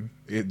home,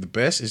 the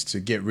best is to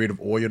get rid of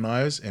all your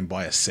knives and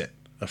buy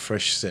a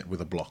fresh set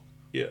with a block,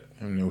 yeah.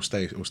 and it'll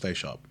stay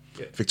sharp.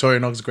 Yeah. Victoria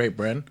Knox is a great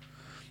brand.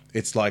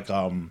 It's like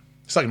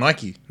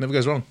Nike. Never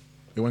goes wrong.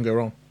 It won't go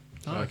wrong.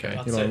 Oh, okay.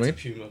 I'd You know say what I it's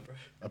a Puma, bro.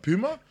 A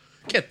Puma?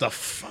 Get the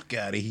fuck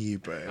out of here,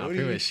 bro. I'll What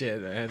do you-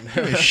 shit, man.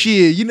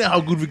 Shit, you know how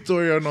good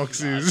Victoria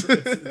Knox is.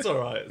 It's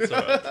alright. It's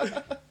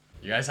alright.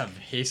 You guys have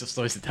heaps of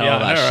stories to tell Yeah, I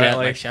about know, chef, right?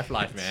 like Like- chef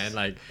life, man.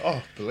 Like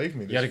Oh, believe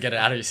me. you got to get it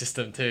out of your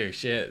system too.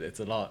 Shit, it's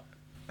a lot.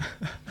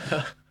 Do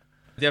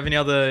you have any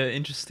other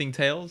interesting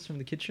tales from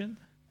the kitchen?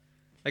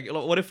 Like,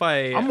 what if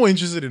I'm more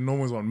interested in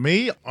Norman's one.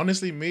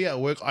 Honestly, at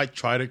work, I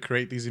try to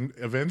create these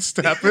events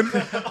to happen.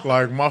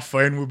 Like, my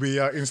phone will be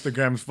out,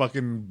 Instagram's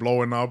fucking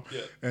blowing up. Yeah.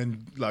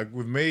 And, like,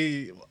 with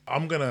me,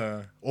 I'm going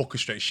to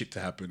orchestrate shit to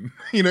happen.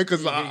 You know,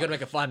 because You gotta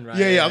make it fun, right?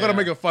 yeah, I gotta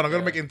make it fun. I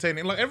gotta make it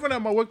entertaining. Like everyone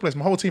at my workplace,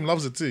 my whole team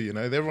loves it too. You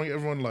know,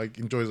 everyone like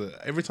enjoys it.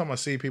 Every time I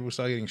see people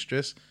start getting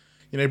stressed,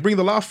 you know, bring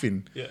the laugh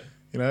in. Yeah.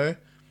 You know,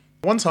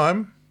 one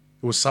time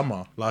it was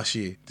summer last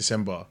year,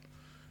 December. All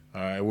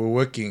right, we were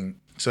working.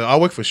 So I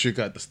work for Shuka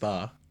at the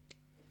Star.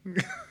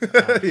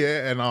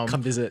 Yeah, and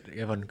Come visit,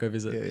 everyone. Go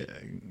visit.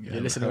 yeah,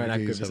 You're listening right now,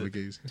 go Have a visit.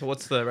 goose. So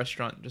what's the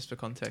restaurant, just for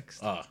context?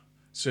 Ah,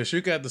 So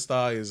Shuka at the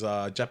Star is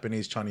a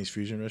Japanese Chinese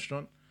fusion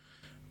restaurant.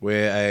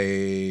 We're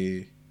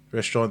a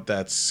restaurant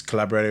that's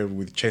collaborated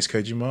with Chase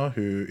Kojima,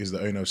 who is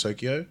the owner of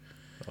Sokyo,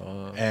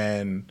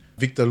 and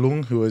Victor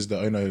Lung, who is the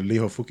owner of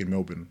Liho Fook in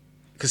Melbourne.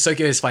 Because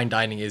Sokyo is fine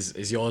dining.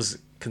 Is yours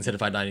considered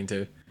fine dining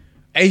too?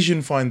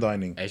 Asian fine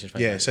dining. Asian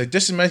fine yeah, dining. so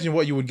just imagine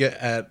what you would get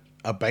at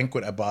a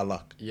banquet at Bar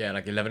Luck. Yeah,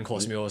 like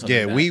 11-course meal or something.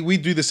 Yeah, like that. we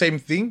do the same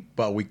thing,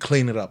 but we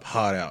clean it up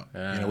hard out.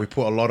 Yeah. You know, we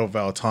put a lot of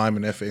our time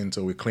and effort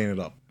into we clean it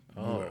up.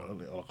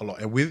 A lot.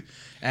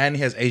 And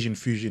he has Asian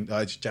fusion,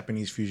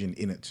 Japanese fusion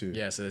in it too.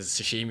 Yeah, so there's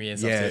sashimi and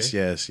stuff too.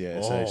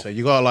 Yes. So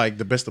you got like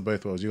the best of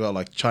both worlds. You got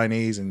like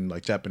Chinese and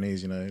like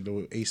Japanese, you know,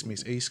 the East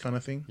meets East kind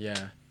of thing.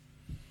 Yeah.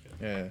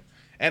 Yeah.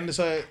 And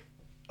so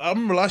I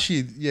remember last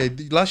year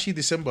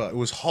December, it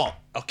was hot.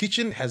 Our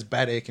kitchen has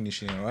bad air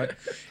conditioning, right?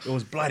 It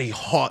was bloody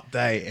hot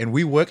day, and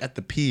we work at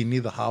the pier near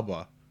the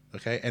harbour,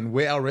 okay? And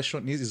where our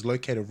restaurant is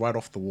located right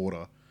off the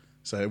water.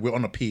 So we're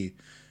on a pier,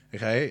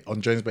 okay, on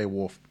Jones Bay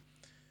Wharf.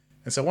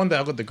 And so one day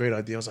I got the great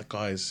idea. I was like,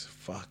 guys,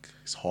 fuck,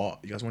 it's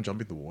hot. You guys want to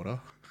jump in the water?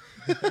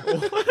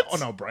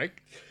 On our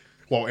break?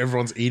 While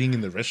everyone's eating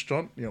in the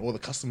restaurant. You know, all the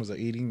customers are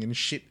eating and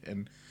shit.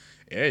 And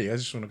yeah, you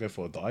guys just want to go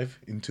for a dive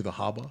into the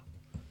harbour?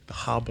 The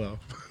harbour.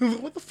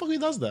 What the fuck who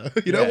does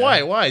that? You know,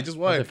 Yeah. why? Just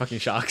why? The fucking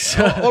sharks.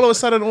 All of a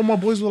sudden, all my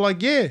boys were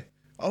like, yeah.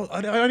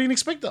 I didn't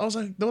expect that. I was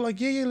like, they were like,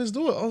 yeah, let's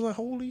do it. I was like,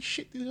 holy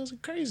shit, these guys are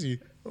crazy.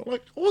 They were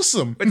like,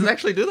 awesome. Wait, did they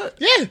actually do that?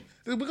 Yeah.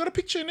 We got a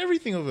picture and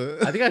everything of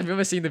it. I think I've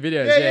never seen the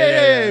videos.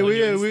 Yeah. On We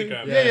your we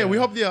Instagram. we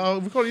hopped. Yeah,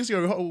 we called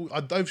Instagram.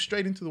 I dove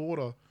straight into the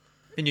water.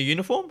 In your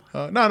uniform?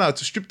 No,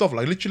 it's stripped off.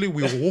 Like literally,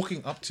 we were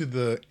walking up to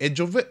the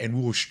edge of it, and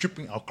we were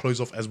stripping our clothes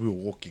off as we were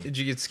walking. Did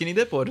you get skinny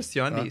dip or just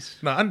your undies?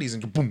 No, undies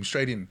and boom,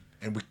 straight in,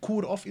 and we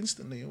cooled off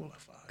instantly. We were like,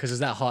 fuck. Because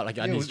it's that hot, like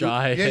your Yeah, undies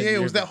dry. Yeah, and it you're-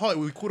 was that hot.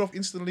 We cooled off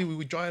instantly. We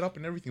would dry it up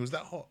and everything. It was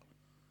that hot.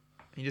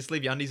 You just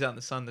leave your undies out in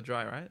the sun to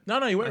dry, right?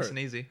 No, you wear Nice it. and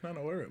easy. No,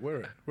 wear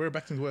it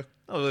back to work.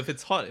 Oh, well, if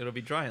it's hot, it'll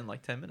be dry in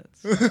like 10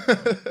 minutes.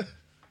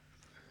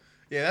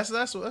 Yeah,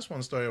 that's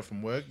one story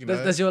from work. You know.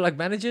 Does your like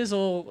managers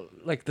or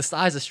like the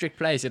Star is a strict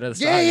place? You know, the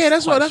Star Yeah, is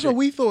that's quite what strict.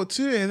 we thought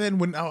too. And then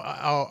when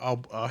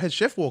our head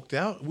chef walked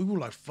out, we were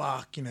like,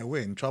 "Fuck, you know,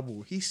 we're in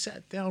trouble." He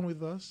sat down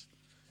with us,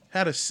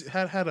 had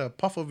a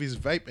puff of his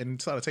vape,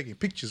 and started taking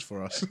pictures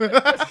for us.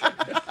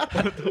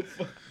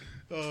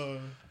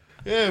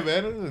 Yeah,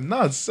 man, it was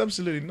nuts,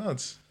 absolutely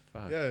nuts.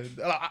 Fuck. Yeah,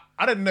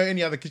 I didn't know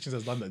any other kitchens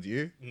has done that. Do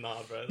you? Nah,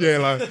 bro. Yeah,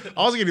 like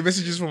I was getting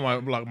messages from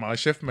my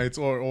chef mates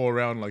all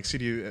around like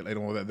city and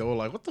all that. They were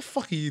like, "What the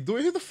fuck are you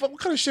doing? Who the fuck? What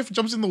kind of chef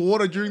jumps in the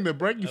water during the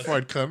break? You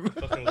fried cunt."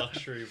 Fucking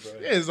luxury, bro.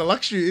 Yeah, it's a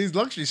luxury. It's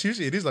luxury.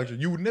 Seriously, it is luxury.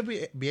 You would never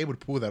be able to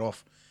pull that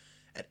off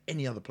at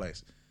any other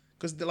place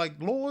because they're like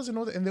laws and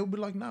all that, and they'll be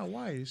like, "Nah,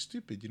 why? It's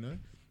stupid," you know.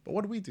 But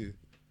what do?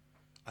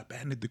 I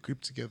banded the group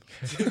together.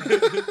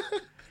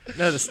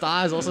 No, the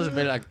Star is also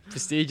very like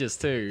prestigious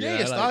too. Yeah, you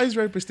know, Star like, is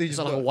very prestigious. it's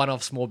not like a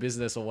one-off small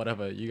business or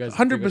whatever. You guys,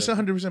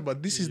 100%.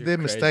 But this is You're their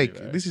crazy, mistake.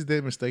 bro. This is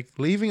their mistake.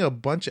 Leaving a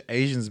bunch of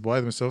Asians by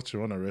themselves to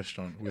run a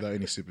restaurant without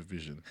any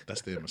supervision.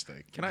 That's their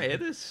mistake. Can I air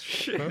this?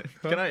 Shit. Huh?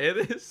 Can I air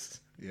this?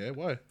 Yeah,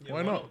 why? Yeah,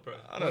 why not? bro?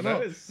 I don't Why know.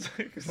 not?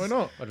 It's- Why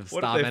not? What if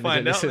What Star if they manager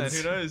find out then?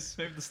 listens? Who knows?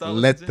 Maybe the Star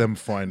Let listens in. them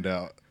find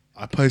out.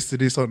 I posted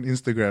this on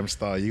Instagram,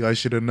 Star. You guys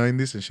should have known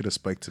this and should have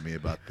spoke to me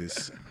about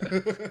this.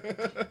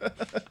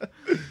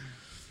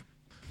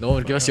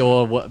 Norman, give us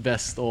your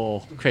best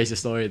or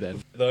craziest story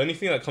then. The only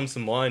thing that comes to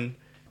mind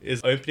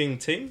is opening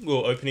team. We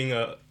were opening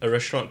a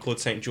restaurant called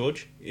St.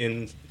 George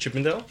in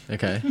Chippendale.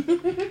 Okay.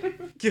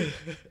 Yeah,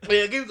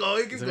 Yeah, keep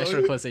going, It's a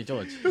restaurant called St.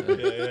 George.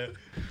 yeah.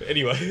 But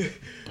anyway,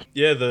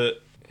 yeah, the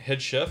head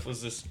chef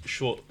was this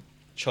short,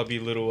 chubby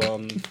little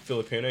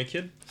Filipino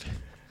kid.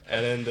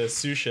 And then the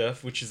sous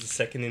chef, which is the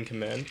second in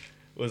command,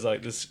 was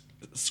like this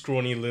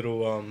scrawny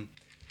little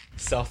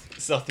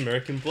South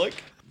American bloke.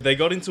 They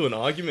got into an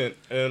argument,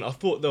 and I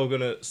thought they were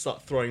gonna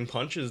start throwing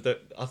punches.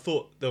 That I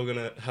thought they were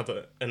gonna have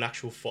an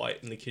actual fight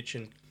in the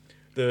kitchen.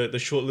 The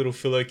short little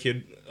Philo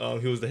kid,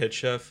 who was the head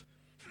chef,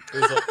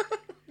 it was like,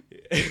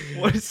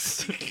 What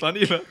is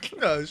funny about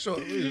that?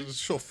 Yeah,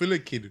 short filler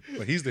kid,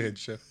 but he's the head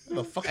chef. What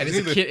the fuck And is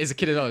it's a kid. It's a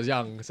kid that was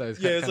young, so it's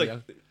yeah, kind it's of like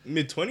young.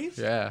 mid-20s.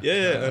 Yeah.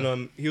 Yeah.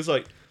 And he was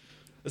like,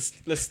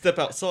 let's step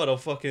outside. I'll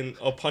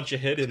punch your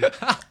head in.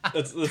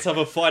 Let's have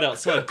a fight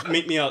outside.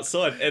 Meet me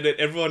outside. And then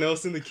everyone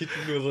else in the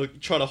kitchen was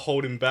like trying to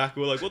hold him back.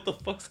 We were like, what the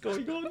fuck's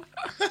going on?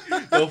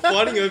 They were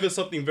fighting over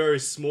something very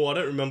small. I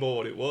don't remember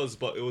what it was,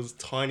 but it was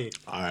tiny.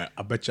 Alright,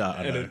 I bet you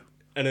I know.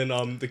 And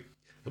then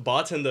the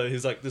bartender,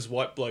 who's like this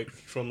white bloke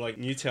from like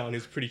Newtown,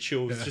 who's pretty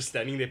chill, was just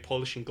standing there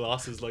polishing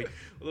glasses, like,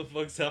 what the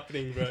fuck's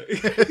happening, bro?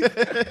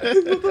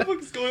 What the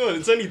fuck's going on?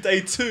 It's only day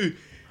 2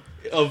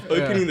 of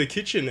opening the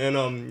kitchen, and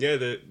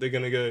they're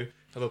gonna go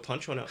have a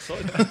punch on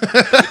outside.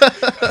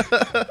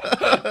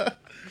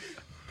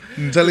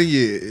 I'm telling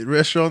you,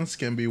 restaurants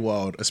can be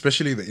wild,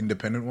 especially the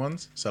independent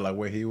ones. So like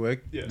where he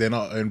worked, Yeah. they're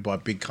not owned by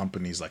big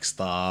companies like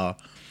Star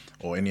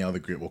or any other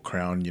group or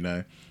Crown. You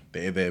know,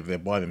 they're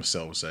by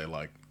themselves. So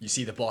like, You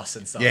see the boss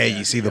and stuff. yeah,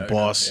 you see the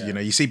boss. yeah. You know,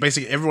 you see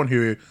basically everyone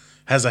who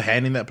has a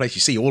hand in that place.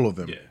 You see all of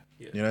them. Yeah.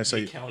 Yeah. You know, so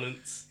the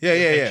accountants. Yeah, the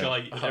yeah.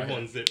 HR,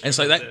 everyone's there. and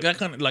so everyone's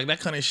there. that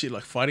kind of shit,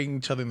 like fighting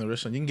each other in the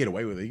restaurant, you can get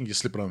away with it. You can just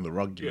slip it under the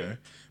rug, you know.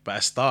 But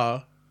at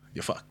Star,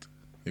 you're fucked.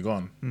 You're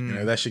gone. You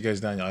know, that shit goes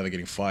down. You're either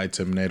getting fired,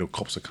 terminated, or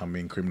cops are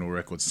coming, criminal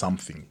record,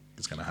 something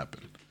is gonna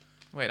happen.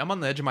 Wait, I'm on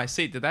the edge of my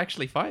seat. Did they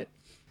actually fight?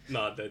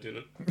 Nah, they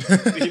didn't.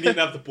 He didn't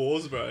have the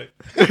balls, bro.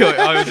 Wait,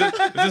 I was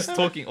just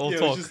talking all Yeah,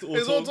 talk. It was just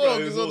It's all bro. talk.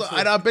 It It's was all all talk. talk.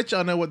 And I bet you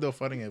I know what they're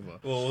fighting over.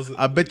 What was it?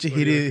 I bet you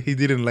he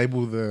didn't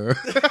label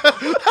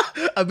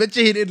the. I bet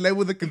you he didn't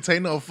label the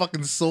container of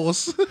fucking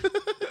sauce.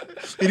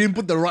 He didn't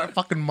put the right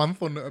fucking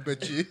month on it. I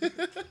bet you.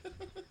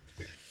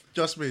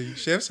 Trust me,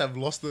 chefs have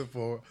lost it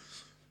for.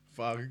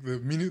 Fuck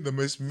the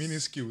most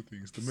minuscule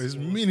things. The most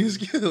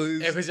minuscule.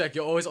 Yeah, because like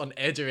you're always on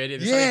edge already.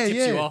 And Yeah, something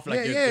tips you yeah, off, like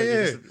yeah, you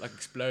yeah. just like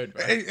explode.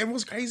 Bro. And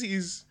what's crazy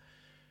is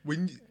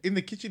when in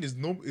the kitchen is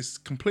it's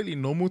completely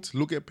normal to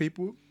look at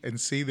people and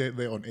see that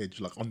they're on edge,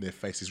 like on their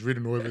face. It's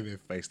written all over their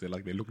face. They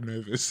look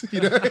nervous.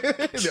 You know,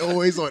 they're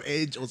always on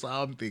edge or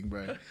something,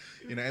 bro.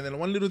 You know, and then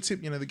one little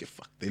tip, you know, they get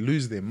fucked. They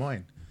lose their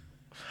mind.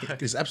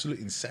 It's absolute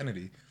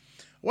insanity.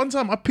 One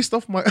time I pissed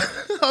off my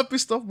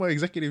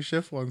executive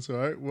chef once,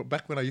 right?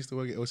 Back when I used to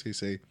work at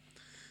LCC.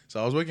 So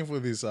I was working for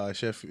this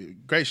chef,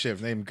 great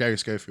chef named Gary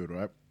Schofield,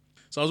 right?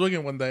 So I was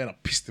working one day and I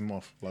pissed him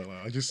off. Like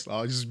I was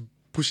just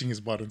pushing his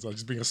buttons. I was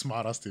just being a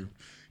smart ass to him.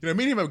 You know,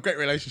 me and him have a great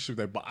relationship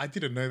though, but I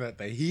didn't know that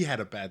day he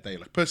had a bad day,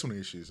 like personal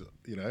issues,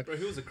 you know. Bro,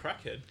 he was a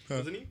crackhead,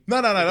 wasn't he?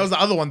 No, that was the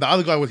other one. The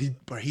other guy was he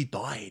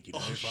died, you know.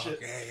 Oh, fuck. shit.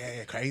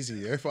 Yeah, crazy,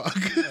 yeah, fuck.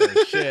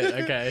 Oh, shit.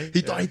 Okay.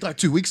 He died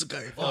 2 weeks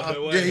ago. Oh, Fuck.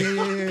 no way.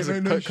 Yeah.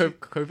 No shit.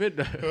 COVID.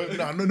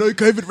 No,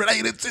 COVID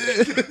related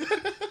to.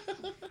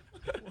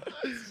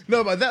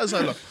 No, but that was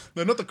like,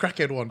 no, not the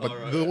crackhead one, but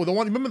Alright. the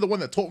one. Remember the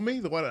one that taught me,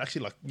 the one that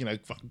actually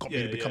fucking got me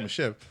Yeah, to become yeah. a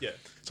chef. Yeah.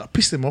 So I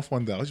pissed him off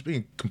one day. I was just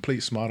being a complete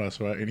smartass,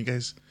 right? And he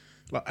goes,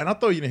 like, and I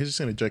thought he's just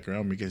gonna joke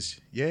around me. He goes,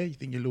 yeah, you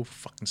think you're a little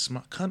fucking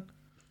smart cunt?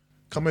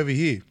 Come over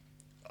here.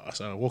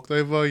 So I walked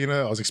over. You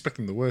know, I was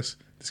expecting the worst.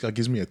 This guy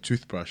gives me a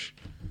toothbrush.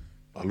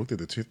 I looked at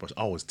the toothbrush.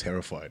 I was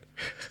terrified.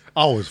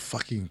 I was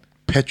fucking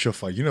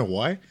petrified. You know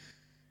why?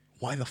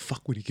 Why the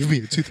fuck would he give me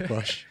a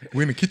toothbrush?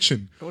 We're in the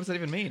kitchen. What does that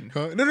even mean?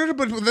 No,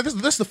 but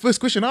that's the first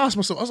question I asked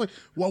myself. I was like,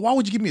 why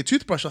would you give me a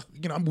toothbrush? Like,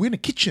 you know, we're in the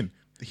kitchen.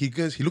 He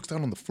looks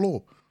down on the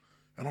floor.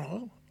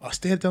 And I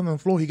stared down on the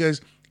floor. He goes,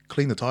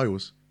 clean the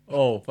tiles.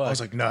 Oh, fuck. I was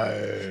like,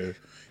 no.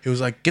 He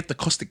was like, get the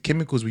caustic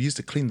chemicals we used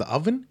to clean the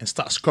oven and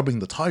start scrubbing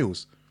the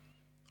tiles.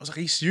 I was like,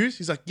 are you serious?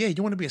 He's like, yeah,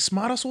 you want to be a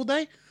smartass all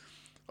day?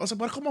 I was like,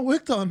 but I got my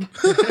work done.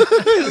 He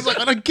was like,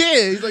 I don't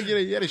care. He's like,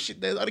 you had a shit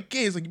there. I don't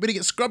care. He's like, you better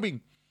get scrubbing.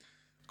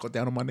 Got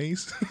down on my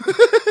knees.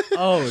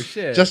 Oh,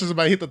 shit. Just as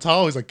I hit the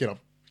towel, he's like, get up.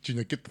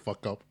 Junior, get the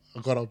fuck up. I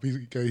got up.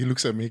 He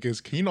looks at me. He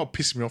goes, can you not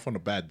piss me off on a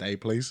bad day,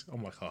 please?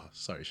 I'm like, oh,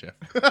 sorry, chef.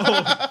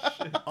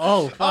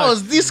 Oh, fuck. I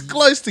was this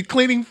close to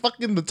cleaning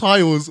fucking the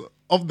tiles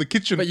of the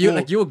kitchen But you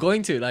floor. you were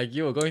going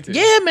to.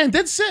 Yeah, man,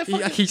 that's it.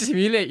 He just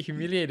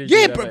humiliated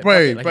Yeah, you. bro, but bro,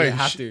 fuck it, like, bro, you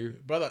have to.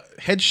 brother.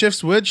 Head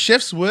chef's word.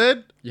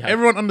 You have-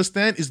 Everyone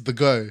understand is the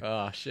go.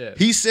 Oh, shit.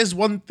 He says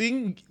one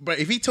thing, but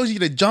if he tells you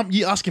to jump,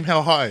 you ask him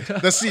how high.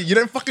 That's it. You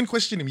don't fucking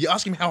question him. You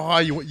ask him how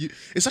high you want.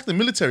 It's like the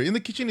military. In the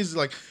kitchen is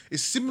like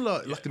it's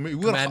similar. Like the we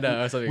got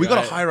Commander or something, we got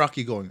a right?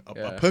 hierarchy going, a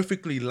Yeah.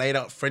 perfectly laid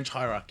out French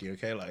hierarchy.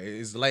 Okay, like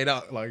it's laid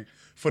out like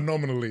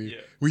phenomenally.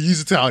 Yeah. We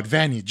use it to our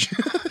advantage,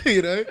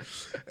 you know.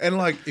 And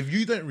like if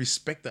you don't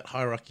respect that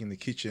hierarchy in the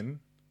kitchen,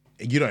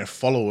 and you don't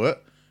follow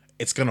it,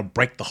 it's gonna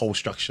break the whole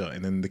structure,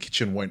 and then the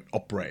kitchen won't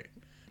operate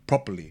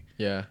properly.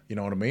 Yeah. You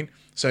know what I mean?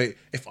 So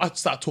if I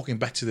start talking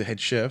back to the head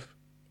chef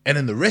and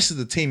then the rest of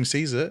the team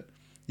sees it,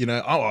 you know,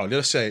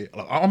 let's say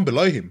like, I'm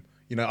below him.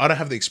 You know, I don't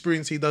have the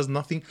experience. He does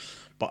nothing.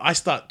 But I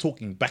start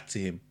talking back to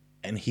him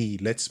and he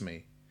lets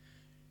me.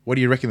 What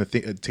do you reckon the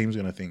team's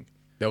going to think?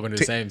 They're going to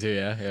do the same too,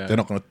 yeah. They're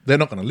not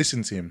going to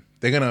listen to him.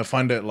 They're going to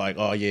find it like,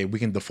 oh yeah, we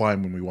can defy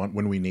him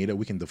when we need it.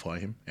 We can defy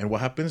him. And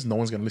what happens? No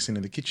one's going to listen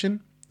in the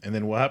kitchen. And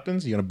then what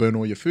happens? You're going to burn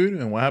all your food.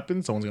 And what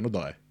happens? Someone's going to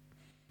die.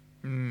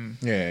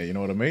 Yeah, you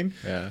know what I mean?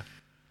 Yeah.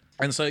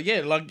 And so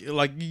yeah, like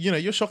you know,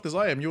 you're shocked as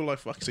I am. You're like,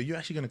 fuck. So you're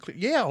actually gonna clean?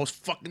 Yeah, I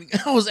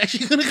was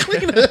actually gonna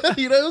clean her.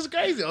 You know, it was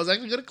crazy. I was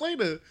actually gonna clean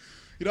her.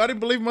 You know, I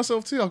didn't believe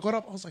myself too. I got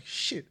up. I was like,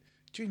 shit,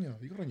 Junior,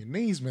 you got on your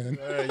knees, man.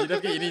 You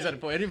don't get your knees on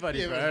for anybody,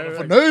 Yeah, bro.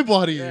 for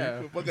nobody.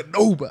 Yeah. For fucking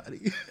nobody.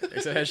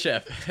 Except head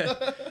chef.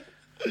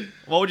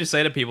 What would you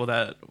say to people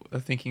that are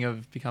thinking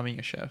of becoming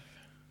a chef?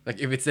 Like,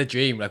 if it's their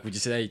dream, like, would you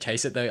say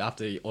chase it though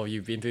after all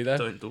you've been through that?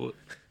 Don't do it.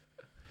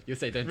 You'd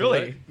say don't do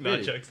Really? it. No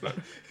Really? jokes. No.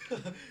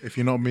 If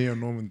you're not me or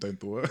Norman, don't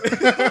do it.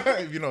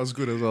 If you're not as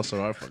good as us,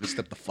 alright, fucking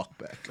step the fuck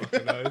back.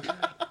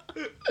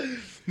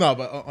 No,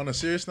 but on a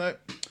serious note,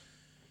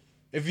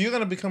 if you're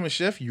gonna become a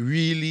chef, you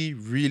really,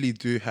 really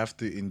do have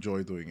to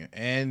enjoy doing it.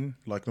 And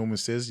like Norman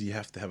says, you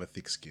have to have a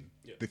thick skin.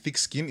 Yeah. The thick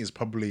skin is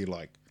probably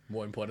like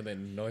More important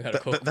than knowing how to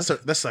cook.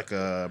 that's like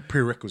a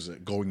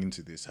prerequisite going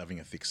into this, having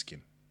a thick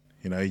skin.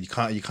 You know, you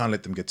can't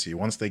let them get to you.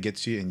 Once they get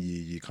to you and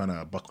you kind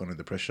of buckle under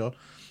the pressure,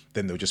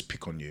 then they'll just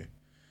pick on you.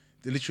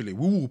 Literally,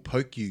 we will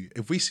poke you.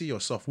 If we see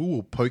yourself, we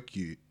will poke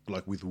you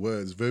like with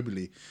words,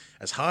 verbally,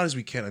 as hard as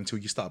we can until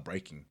you start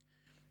breaking.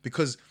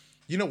 because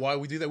you know why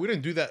we do that? We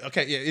don't do that.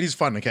 Okay, yeah, it is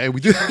fun. Okay,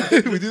 we do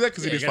we do that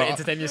because it you is gotta fun.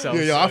 entertain yourself.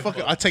 Yeah, So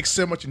I take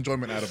so much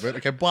enjoyment out of it.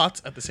 Okay,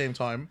 but at the same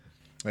time,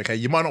 okay,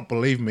 you might not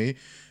believe me,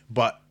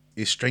 but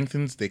it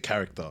strengthens their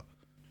character.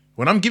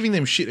 When I'm giving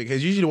them shit, okay,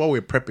 it's usually while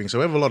we're prepping. So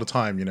we have a lot of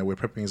time. You know, we're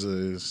prepping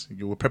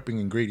we're prepping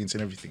ingredients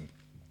and everything.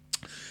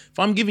 If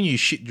I'm giving you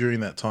shit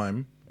during that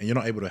time and you're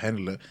not able to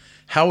handle it,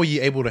 how are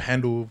you able to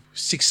handle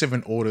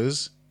 6-7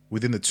 orders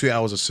within the 2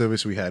 hours of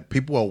service we had?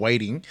 People are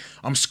waiting.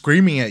 I'm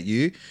screaming at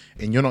you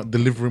and you're not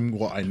delivering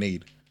what I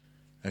need.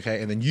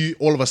 Okay. And then you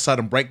all of a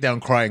sudden break down,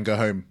 cry and go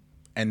home.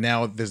 And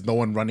now there's no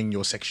one running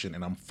your section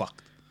and I'm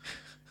fucked.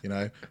 You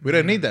know, we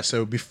don't need that.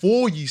 So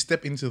before you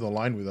step into the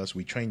line with us,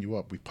 we train you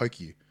up. We poke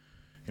you.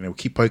 You know, we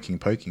keep poking.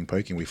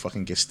 We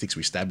fucking get sticks.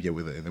 We stab you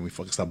with it. And then we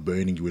fucking start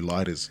burning you with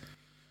lighters.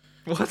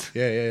 What?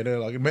 Yeah, no,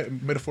 like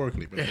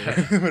metaphorically.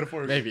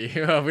 Metaphorically. Maybe.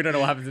 We don't know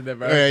what happens in there,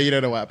 bro. Yeah, you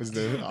don't know what happens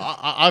there.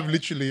 I've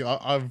literally,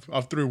 I've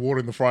threw water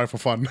in the fryer for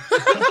fun.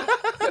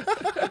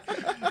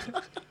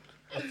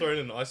 I've thrown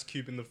an ice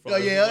cube in the Oh, fryer.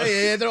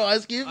 yeah, throw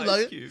ice cube. Ice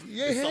Like, cube.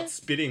 yeah, It starts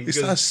spitting. It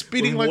because starts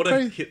spitting when like water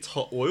crazy. hits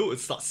hot oil, it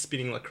starts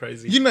spitting like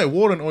crazy. You know,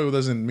 water and oil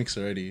doesn't mix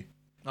already.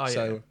 Oh, yeah.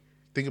 So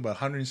think about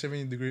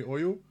 170 degree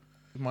oil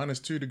minus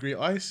 2 degree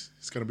ice.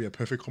 It's gonna be a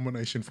perfect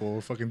combination for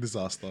fucking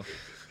disaster.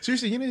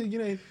 Seriously, you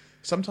know.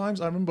 Sometimes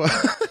I remember.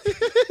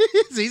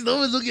 He's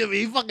always looking at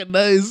me. He fucking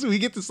knows. We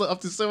get up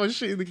to so much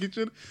shit in the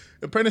kitchen.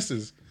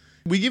 Apprentices,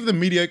 we give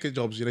them mediocre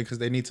jobs, you know, because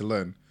they need to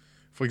learn.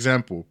 For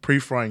example,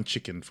 pre-frying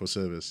chicken for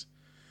service.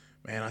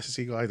 Man, I used to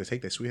see guys that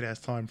take their sweet ass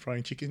time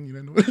frying chicken.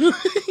 You know,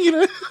 you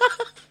know,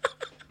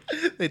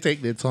 they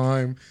take their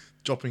time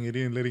chopping it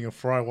in, letting it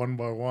fry one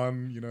by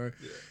one. You know,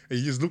 and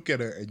you just look at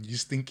it and you're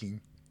just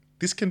thinking,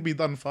 this can be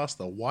done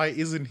faster. Why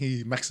isn't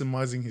he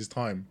maximizing his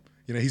time?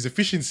 You know, his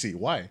efficiency.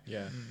 Why?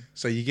 Yeah.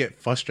 So you get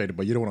frustrated,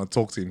 but you don't want to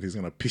talk to him because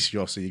he's going to piss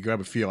you off. So you grab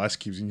a few ice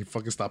cubes and you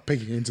fucking start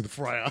pegging it into the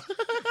fryer.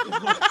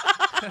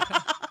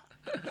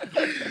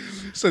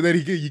 So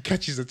then you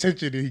catch his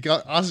attention and he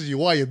asks you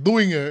why you're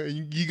doing it.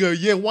 And you go,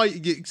 yeah, why?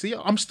 See,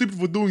 I'm stupid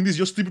for doing this.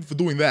 You're stupid for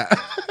doing that.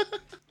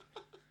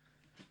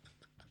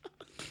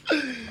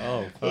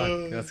 Oh,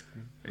 fuck. That's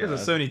Yeah,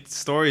 there's so many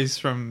stories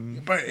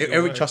from. But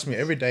trust me,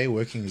 every day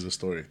working is a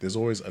story. There's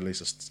always at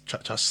least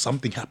just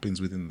something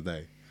happens within the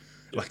day.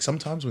 Like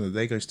sometimes when the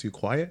day goes too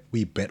quiet,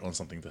 we bet on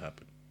something to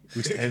happen.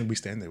 We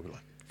stand there. We're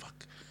like,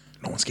 fuck,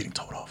 no one's getting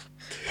told off.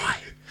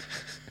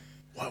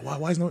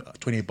 Why is no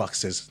 $28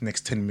 says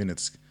next 10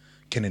 minutes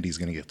Kennedy's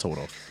gonna get told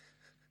off.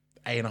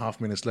 8.5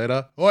 minutes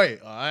later, oi,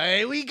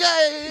 we go.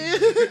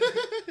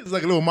 It's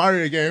like a little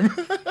Mario game.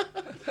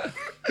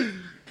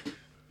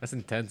 That's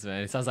intense,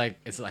 man. It sounds like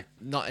it's like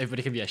not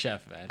everybody can be a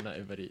chef, man. Not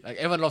everybody. Like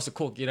everyone loves to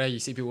cook. You know, you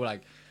see people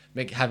like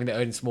having their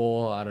own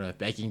small, I don't know,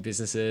 baking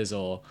businesses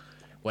or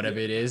whatever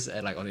it is,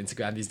 and like on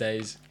Instagram these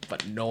days.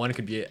 But no one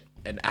could be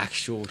an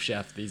actual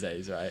chef these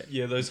days, right?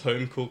 Yeah, those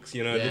home cooks,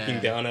 you know, Yeah. looking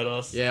down at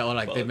us. Yeah, or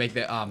like But- they make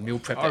their meal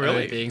prep Oh, their own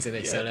really? things and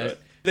they sell right. it.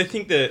 They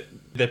think that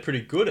they're pretty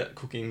good at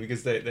cooking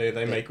because they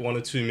make 1 or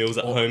 2 meals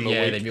at home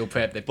Yeah, a they week. meal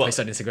prep. They But- post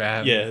on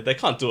Instagram. Yeah, they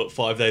can't do it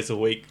 5 days a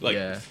week, like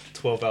Yeah.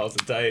 12 hours a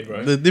day,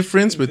 bro. The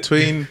difference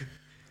between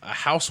a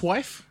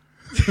housewife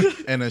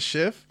and a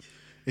chef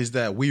is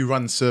that we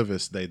run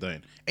service, they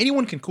don't.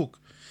 Anyone can cook.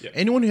 Yeah.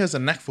 Anyone who has a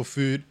knack for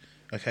food,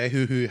 okay,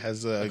 who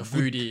has a, a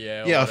foodie, yeah,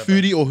 or a whatever.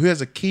 foodie, or who has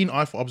a keen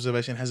eye for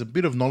observation, has a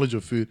bit of knowledge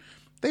of food,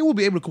 they will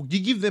be able to cook. You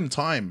give them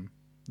time,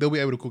 they'll be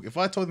able to cook. If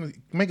I told them to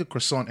make a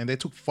croissant and they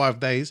took 5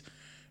 days,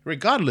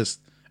 regardless,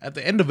 at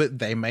the end of it,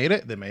 they made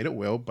it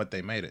well, but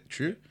they made it.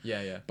 True.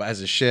 Yeah, yeah. But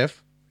as a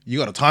chef, you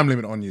got a time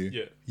limit on you.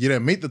 Yeah. You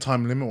don't meet the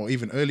time limit, or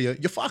even earlier,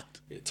 you're fucked.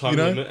 Time you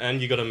know? limit,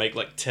 and you got to make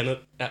like 10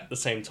 at the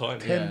same time.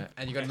 Yeah,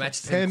 and you got to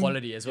match the 10,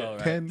 quality as well,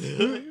 right?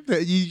 10.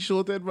 You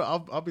sure did,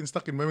 bro? I've been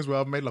stuck in moments where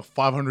I've made like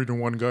 500 in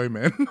one go,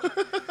 man.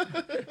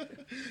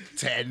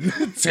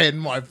 10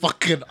 my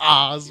fucking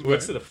ass. He bro.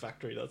 works at a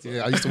factory, that's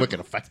Yeah, I used to work at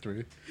a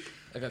factory.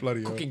 Like a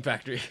Bloody hell. cooking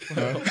factory.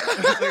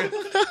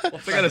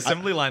 It's like an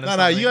assembly line. Or No,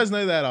 something. you guys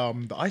know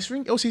that the ice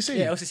rink, LCC.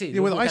 Yeah, LCC, Yeah,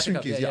 where the Liverpool ice rink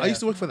Catholic is. Cup. Yeah, Yeah, I used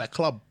to yeah. work for that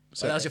club.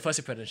 So That was your first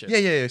apprenticeship.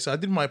 yeah. So I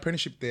did my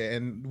apprenticeship there,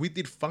 and we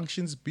did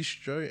functions,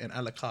 bistro, and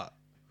a la carte.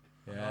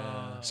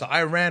 Yeah. So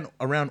I ran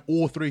around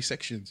all 3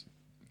 sections,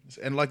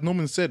 and like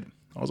Norman said,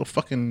 I was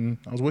working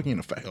in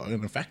a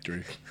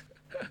factory.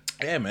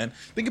 Yeah, man.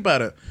 Think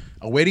about it.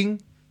 A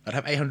wedding, I'd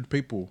have 800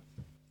 people,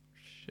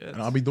 Shit.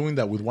 and I'll be doing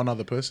that with one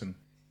other person.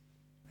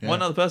 Yeah.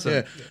 One other person.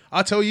 Yeah,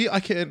 I tell you, I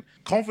can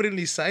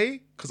confidently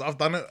say because I've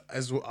done it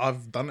as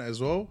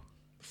well.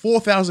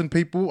 4,000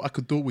 people, I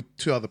could do it with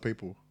 2 other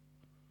people.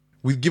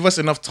 We give us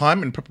enough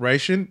time and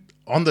preparation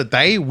on the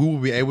day, we will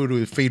be able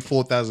to feed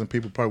 4,000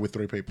 people probably with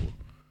 3 people.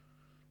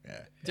 Yeah.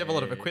 Do you have a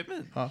lot of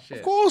equipment?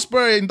 Of course,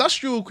 bro.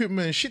 Industrial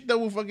equipment, shit that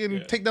will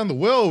fucking take down the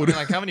world.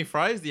 Like, how many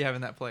fries do you have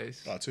in that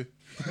place? 2.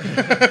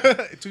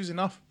 2's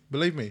enough.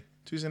 Believe me,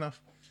 2's enough.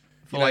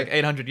 For like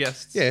 800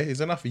 guests. Yeah, it's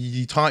enough.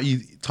 You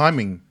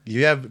timing.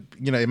 You have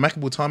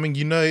immaculable timing.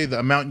 You know the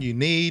amount you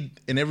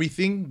need and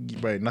everything.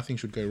 Bro, nothing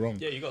should go wrong.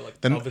 Yeah, you got like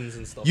Then- ovens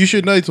and stuff. You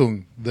should know,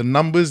 Tung. The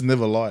numbers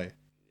never lie.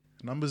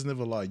 Numbers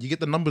never lie. You get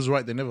the numbers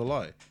right, they never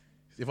lie.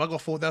 If I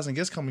got 4,000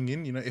 guests coming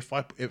in, you know, if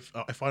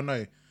I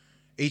know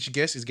each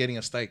guest is getting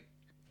a steak,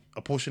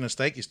 a portion of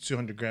steak is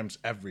 200 grams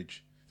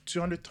average.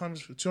 200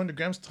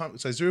 grams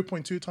times, so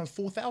 0.2 times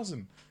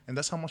 4,000, and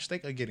that's how much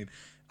steak I get in.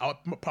 I'll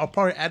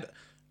probably add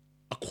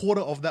a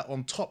quarter of that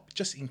on top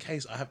just in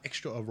case I have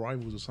extra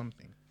arrivals or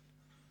something.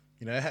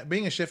 You know,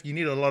 being a chef, you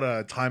need a lot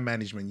of time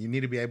management. You need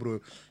to be able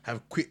to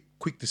have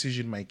quick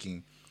decision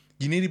making.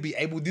 You need to be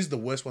able. This is the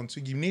worst one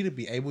too. You need to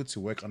be able to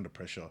work under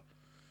pressure.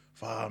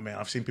 Man,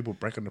 I've seen people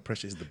break under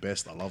pressure. It's the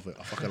best. I love it.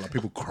 I fucking love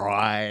people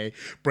cry,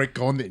 break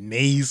on their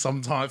knees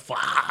sometimes.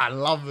 I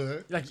love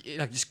it. Like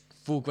just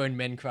full grown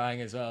men crying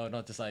as well,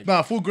 not just like.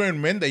 Nah, full grown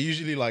men, they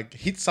usually like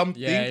hit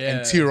something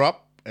and tear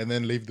up and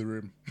then leave the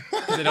room.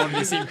 They don't want to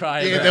be seen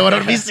crying. Yeah, they want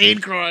to be seen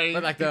crying.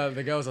 But like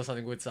the girls or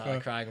something would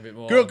start crying a bit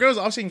more. Girls,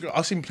 I've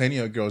seen plenty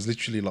of girls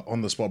literally like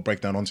on the spot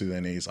break down onto their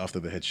knees after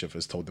the head chef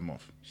has told them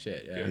off.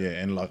 Shit, yeah. Yeah,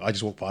 and like I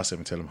just walk past them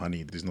and tell them,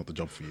 honey, this is not the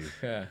job for you.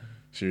 Yeah.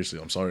 Seriously,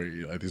 I'm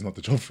sorry, like, this is not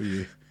the job for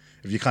you.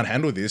 If you can't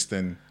handle this,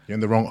 then you're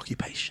in the wrong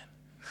occupation.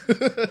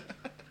 That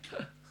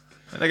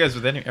goes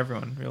with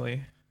everyone,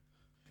 really.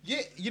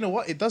 Yeah, you know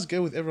what? It does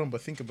go with everyone, but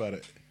think about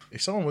it.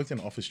 If someone worked in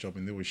an office job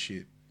and there was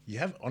shit, you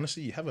have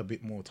a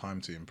bit more time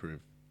to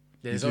improve.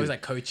 Yeah, there's always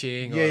like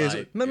coaching. Yeah, or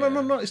like,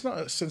 no. It's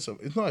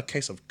not a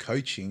case of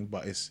coaching,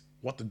 but it's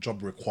what the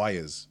job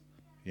requires.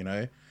 You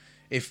know,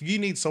 if you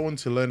need someone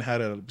to learn how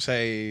to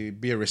say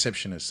be a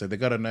receptionist, so they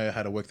got to know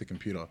how to work the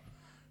computer.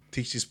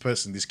 Teach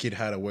this kid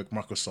how to work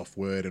Microsoft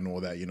Word and all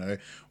that, you know,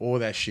 all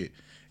that shit.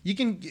 You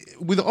can,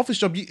 with an office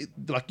job, you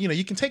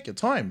can take your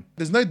time.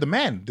 There's no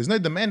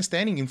demand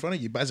standing in front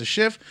of you. But as a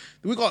chef,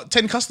 we got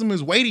 10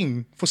 customers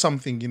waiting for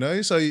something, you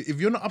know. So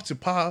if you're not up to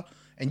par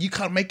and you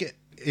can't make it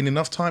in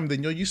enough time,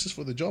 then you're useless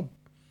for the job.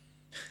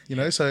 You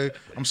know, so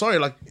I'm sorry,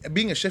 like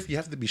being a chef, you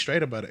have to be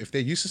straight about it. If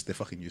they're useless, they're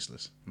fucking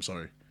useless. I'm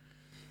sorry.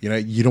 You know,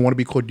 you don't want to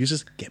be called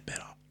useless, get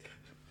better.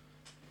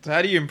 So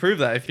how do you improve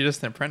that if you're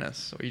just an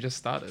apprentice or you just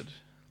started?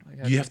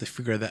 Like, You have to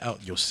figure that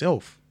out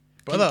yourself.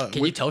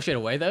 Can you tell straight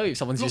away though if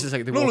someone's useless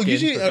like they walk in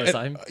for the first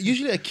time?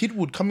 Usually a kid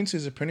would come into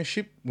his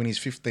apprenticeship when he's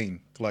 15.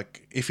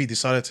 Like if he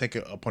decided to take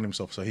it upon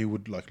himself, so he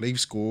would like leave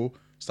school,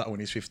 start when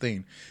he's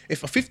 15.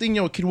 If a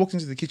 15-year-old kid walked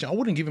into the kitchen, I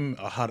wouldn't give him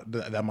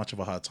that much of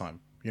a hard time.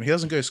 You know, he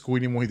doesn't go to school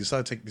anymore. He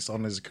decided to take this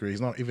on as a career.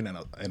 He's not even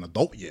an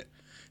adult yet.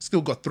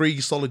 Still got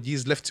 3 solid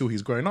years left till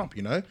he's grown up.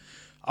 You know,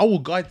 I will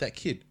guide that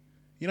kid.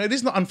 You know,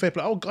 this is not unfair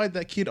play. I'll guide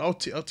that kid. I'll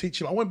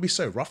teach him. I won't be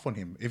so rough on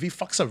him. If he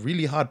fucks up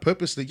really hard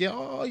purposely,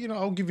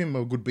 I'll give him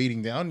a good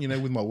beating down, you know,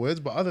 with my words.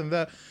 But other than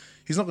that,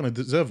 he's not going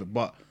to deserve it.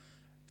 But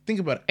think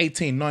about it,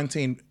 18,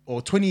 19,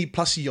 or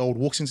 20-plus-year-old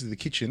walks into the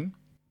kitchen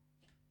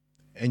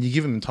and you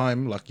give him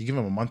time, like you give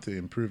him a month to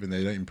improve and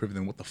they don't improve,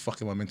 then what the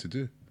fuck am I meant to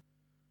do?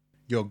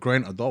 You're a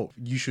grown adult.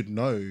 You should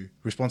know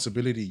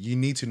responsibility. You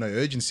need to know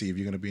urgency if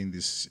you're going to be in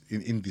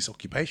this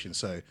occupation.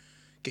 So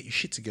get your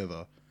shit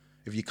together.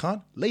 If you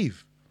can't,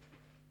 leave.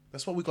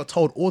 That's what we got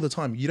told all the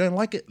time. You don't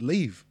like it,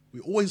 leave. We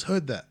always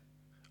heard that.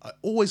 I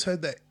always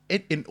heard that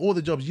in all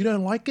the jobs. You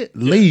don't like it,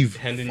 leave.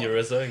 Hand in your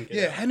resume.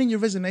 Hand in your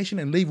resignation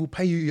and leave. We'll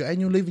pay you your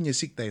annual leave and your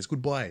sick days.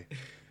 Goodbye.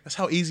 That's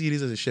how easy it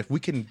is as a chef.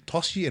 We can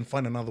toss you and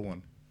find another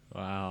one.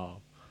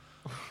 Wow.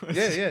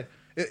 Yeah.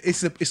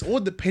 It's all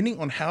depending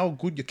on how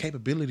good your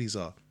capabilities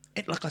are.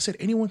 And like I said,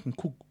 anyone can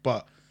cook,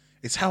 but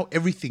it's how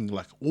everything,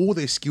 like all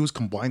their skills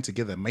combined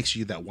together makes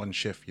you that one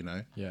chef, you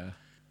know? Yeah.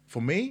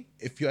 For me,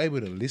 if you're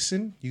able to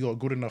listen, you got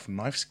good enough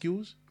knife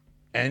skills,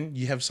 and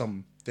you have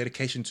some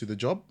dedication to the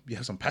job, you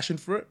have some passion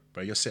for it,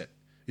 bro, you're set.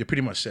 You're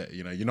pretty much set.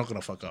 You know, you're not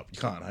gonna fuck up. You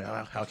can't.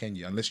 How can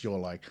you? Unless you're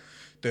like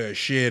the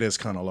shittest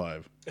kind of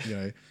alive. You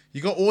know, you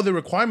got all the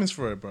requirements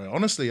for it, bro.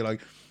 Honestly, like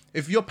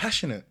if you're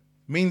passionate,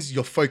 means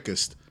you're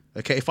focused.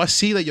 Okay, if I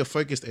see that you're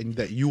focused and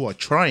that you are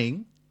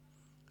trying,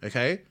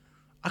 okay,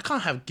 I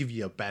can't give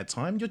you a bad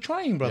time. You're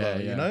trying, brother.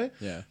 Yeah. You know.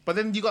 Yeah. But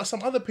then you got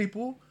some other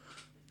people.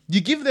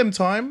 You give them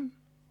time.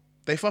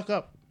 They fuck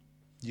up.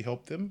 You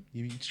help them.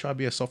 You try to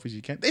be as soft as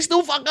you can. They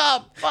still fuck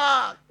up.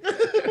 Fuck.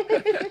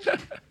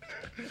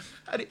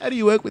 How do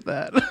you work with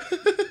that?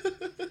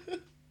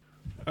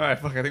 All right,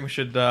 fuck. I think we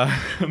should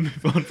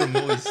move on from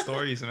all these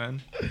stories,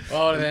 man.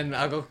 Well, then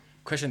I'll go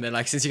question then.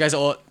 Like, since you guys are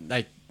all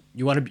like,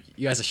 you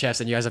guys are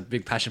chefs and you guys have a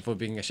big passion for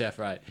being a chef,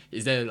 right?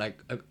 Is there like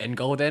an end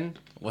goal then?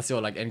 What's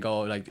your like end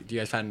goal? Like, do you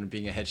guys plan on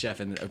being a head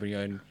chef and opening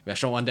your own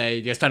restaurant one day?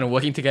 Do you guys plan on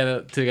working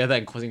together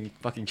and causing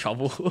fucking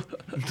trouble,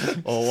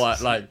 or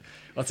what? Like,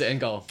 what's the end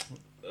goal?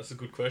 That's a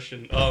good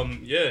question.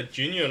 Yeah,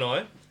 Junior and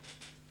I,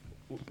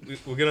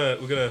 we're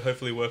gonna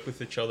hopefully work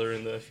with each other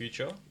in the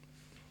future,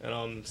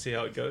 and see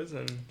how it goes.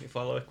 And if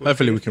I like,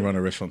 Hopefully we can run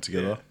a restaurant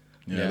together.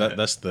 Yeah.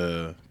 That's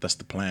the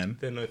plan.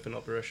 then open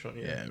up a restaurant.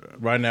 Yeah.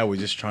 Right now we're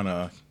just trying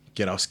to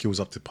get our skills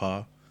up to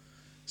par,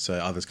 so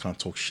others can't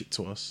talk shit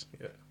to us.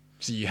 Yeah.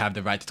 So you have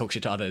the right to talk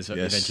shit to others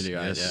eventually,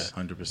 right? Yes,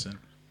 100%.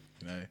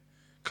 You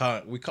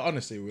know, we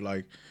honestly,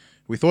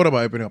 we thought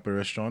about opening up a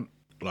restaurant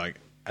like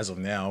as of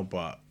now,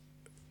 but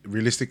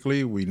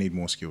realistically, we need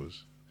more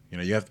skills. You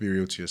know, you have to be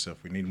real to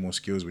yourself. We need more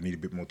skills. We need a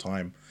bit more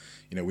time.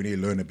 You know, we need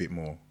to learn a bit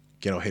more,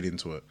 get our head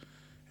into it.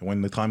 And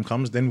when the time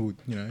comes, then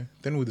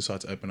we'll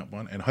decide to open up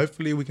one, and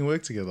hopefully we can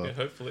work together. Yeah,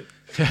 hopefully.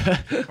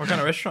 What kind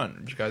of restaurant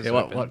did you guys Yeah,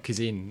 open? what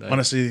cuisine? Like,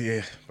 Honestly,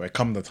 yeah, but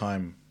come the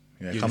time.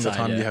 Yeah, You come the decide,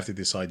 time, yeah. you have to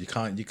decide. You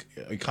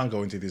can't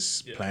go into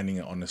this Yeah. planning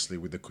it honestly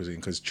with the cuisine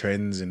because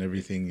trends and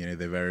everything,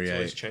 they vary. It's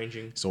always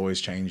changing. It's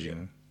always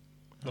changing.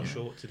 Not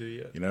sure what to do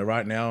yet.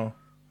 Right now,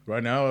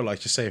 like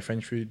just say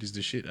French food is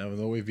the shit. Out of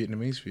the way,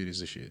 Vietnamese food is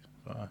the shit.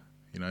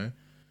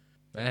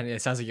 Man,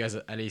 it sounds like you guys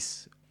at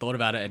least thought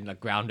about it and like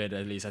grounded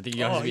at least. I think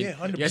you guys, Oh, have been, yeah,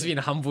 100%. you guys have been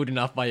humbled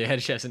enough by your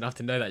head chefs enough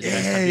to know that you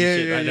guys Yeah, can't do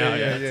shit right now.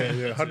 yeah,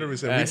 Yeah,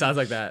 100%. Yeah, it sounds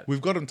like that. We've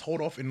gotten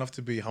told off enough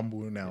to be humble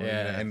now,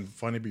 Yeah. and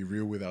finally be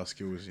real with our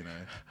skills.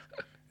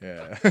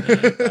 Yeah,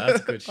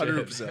 That's good shit.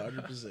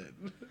 100%.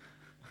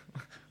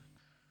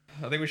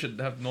 I think we should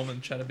have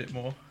Norman chat a bit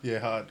more. Yeah,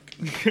 hard.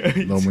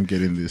 He's Norman,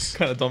 get in this.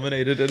 kind of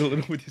dominated it a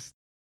little with his.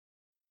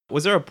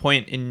 Was there a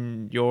point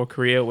in your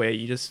career where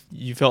you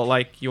felt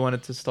like you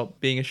wanted to stop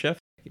being a chef?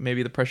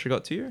 Maybe the pressure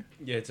got to you?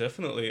 Yeah,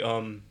 definitely.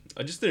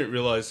 I just didn't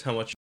realize how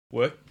much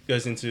work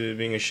goes into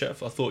being a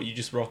chef. I thought you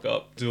just rock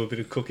up, do a bit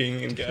of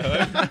cooking, and go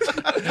home.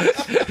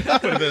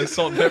 Put a bit of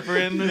salt and pepper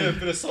in. Yeah, a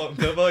bit of salt and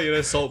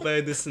pepper, Salt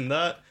Bay, this and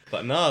that.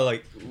 But nah,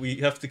 like we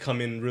have to come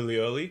in really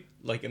early,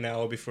 like an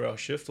hour before our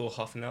shift or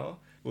half an hour.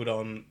 Would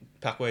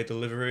pack away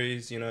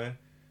deliveries,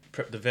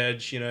 prep the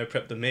veg,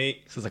 prep the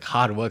meat. So it's like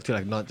hard work too,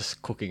 like not just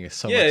cooking. It's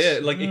so Yeah, much. yeah,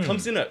 like it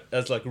comes in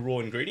as like raw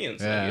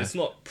ingredients. Yeah. Like, it's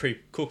not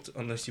pre-cooked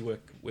unless you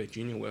work where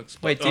Junior works.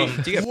 Wait,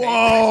 But, do you get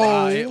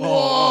paid?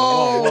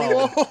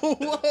 Whoa!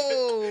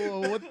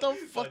 What the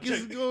fuck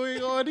is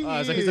going on here? Oh,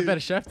 it's like he's a better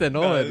chef than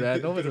Norman,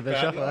 man. Norman's a better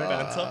chef, right?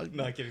 banter.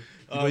 No, kidding.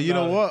 But you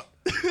know what?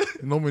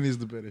 Norman is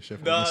the better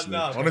chef. Nah, Honestly,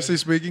 nah, bro. honestly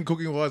speaking,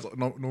 cooking wise,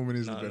 Norman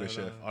is the Nah, better nah,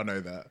 chef. nah. I know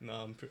that. No,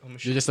 I'm a You're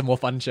chef. just a more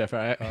fun chef,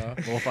 right?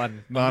 More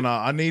fun. No,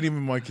 I need him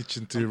in my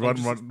kitchen to I'm run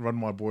just-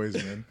 my boys,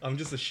 man. I'm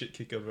just a shit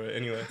kicker, bro.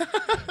 Anyway.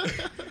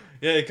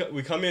 Yeah,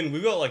 we come in.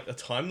 We've got like a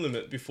time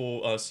limit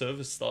before our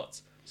service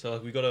starts. So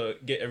like we got to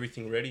get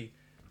everything ready.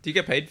 Do you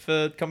get paid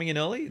for coming in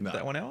early? No.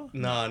 That 1 hour?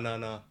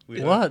 Nah. We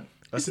don't. What?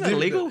 That's Isn't that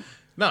illegal?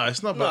 No,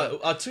 it's not. But No,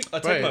 I take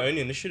Right. my own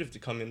initiative to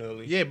come in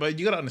early. yeah, but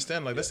you gotta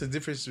understand, like that's the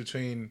difference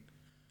between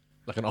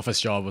Like an office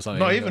job or something.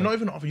 not even.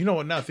 You know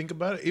what? Now think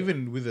about it.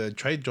 Even with a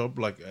trade job,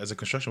 like as a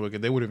construction worker,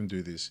 they wouldn't even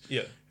do this.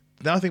 Yeah.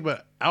 Now think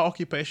about our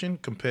occupation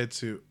compared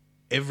to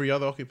every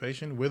other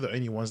occupation. We're the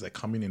only ones that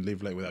come in and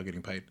leave late without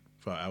getting paid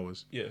for our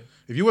hours. Yeah.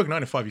 If you work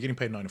 9 to 5, you're getting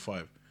paid 9 to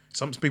 5.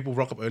 Some people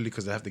rock up early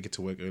because they have to get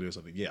to work early or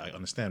something. Yeah, I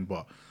understand.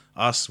 But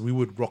us, we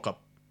would rock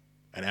up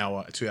an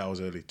hour, 2 hours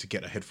early to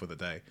get ahead for the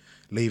day.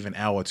 Leave an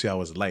hour, 2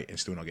 hours late and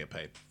still not get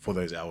paid for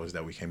those hours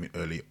that we came in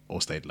early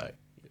or stayed late.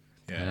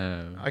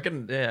 Yeah. I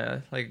can,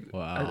 like,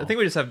 Wow. I think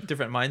we just have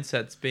different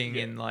mindsets being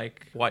in,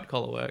 like, white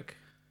collar work.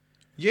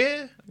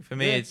 Yeah. For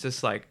me, Yeah. it's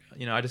just like,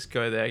 I just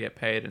go there, get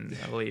paid, and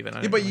I leave. And I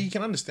Yeah, don't but really- you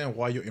can understand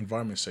why your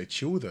environment's so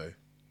chill though.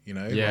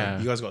 Yeah.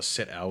 Like, you guys got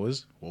set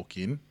hours, walk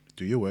in,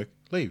 do your work,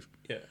 leave.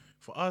 Yeah.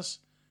 For us,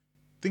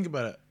 think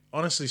about it.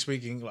 Honestly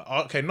speaking, like,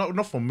 okay,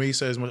 not for me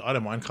so as much. I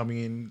don't mind coming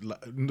in. Like,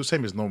 the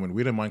same as Norman.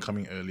 We don't mind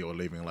coming early or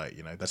leaving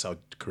late. That's our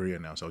career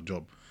now. It's our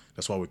job.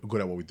 That's why we're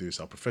good at what we do.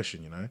 It's our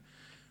profession.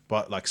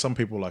 But like some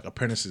people, like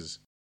apprentices.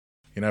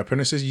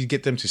 Apprentices, you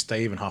get them to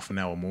stay even half an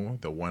hour more.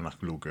 They'll whine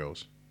like little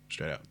girls.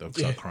 Straight out, they'll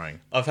start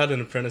crying. I've had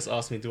an apprentice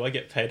ask me, "Do I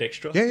get paid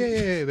extra?"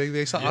 Yeah.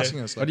 They start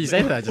asking us. Like, What do you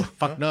say to that? Just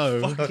fuck no.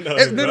 Fuck no,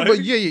 No, bro.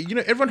 but yeah.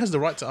 Everyone has the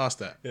right to ask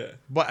that. Yeah.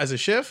 But as a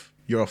chef,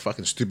 you're a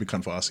fucking stupid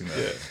cunt for asking that.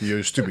 Yeah.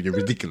 You're stupid. You're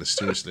ridiculous.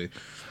 Seriously.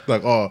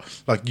 Like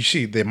you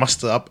see, they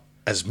muster up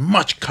as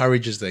much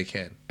courage as they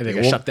can. And they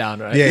get shut down,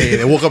 right? Yeah.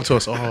 They walk up to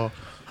us.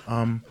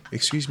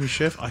 Excuse me,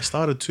 chef. I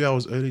started 2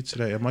 hours early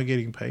today. Am I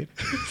getting paid?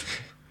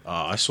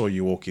 I saw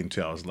you walk in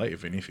 2 hours late,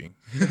 if anything.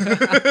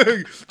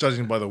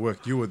 Judging by the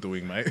work you were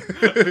doing, mate.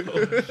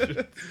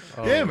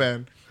 Yeah,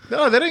 man.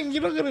 No, they don't.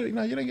 You're not gonna.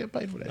 No, you don't get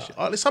paid for that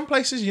shit. Some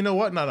places, you know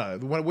what? No.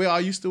 Where I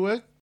used to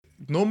work,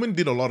 Norman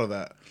did a lot of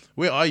that.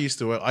 Where I used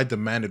to work, I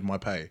demanded my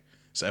pay.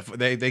 So if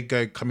they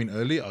go come in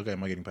early, I go,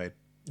 am I getting paid?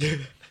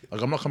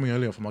 Like I'm not coming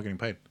early, if I'm not getting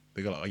paid.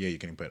 They go like, oh yeah, you're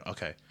getting paid.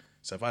 Okay.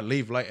 So if I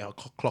leave late, I'll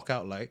clock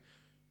out late.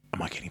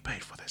 Am I getting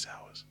paid for those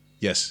hours?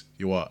 Yes,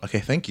 you are. Okay,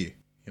 thank you.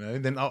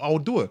 Then I'll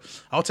do it.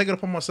 I'll take it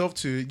upon myself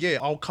to,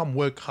 I'll come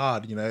work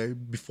hard,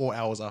 before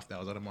hours, after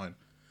hours. I don't mind.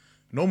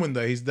 Norman,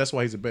 though, that's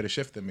why he's a better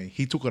chef than me.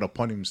 He took it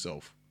upon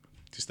himself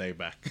to stay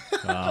back.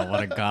 Oh,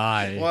 what a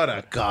guy. What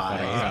a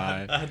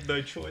guy. I had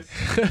no choice.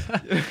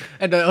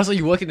 And also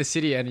you work in the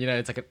city and,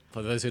 it's like,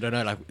 for those who don't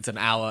know, like it's an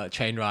hour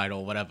train ride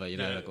or whatever,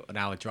 like an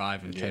hour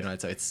drive and train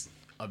ride. So it's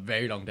a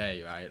very long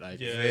day, right? Like,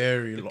 Yeah.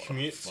 Very the long.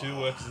 commute to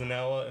work is an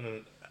hour, and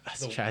then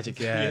it's tragic.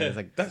 Yeah. It's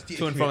like,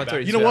 To and from a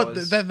 32 You know what?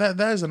 hours. That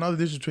is another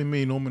difference between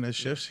me and Norman as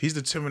chefs. His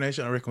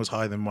determination, I reckon, was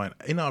higher than mine.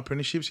 In our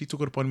apprenticeships, he took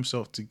it upon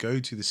himself to go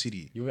to the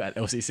city. you were at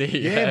LCC.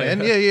 Yeah,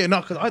 man. Yeah.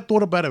 No, because I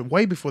thought about it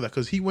way before that.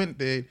 Because he went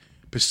there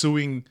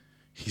pursuing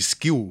his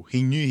skill.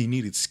 He knew he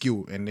needed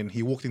skill, and then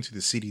he walked into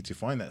the city to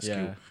find that skill.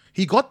 Yeah.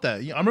 He got that.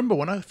 I remember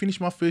when I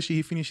finished my first year,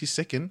 he finished his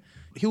second.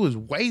 He was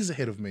ways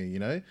ahead of me,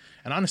 and I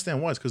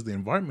understand why. It's because the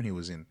environment he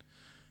was in.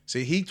 So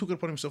he took it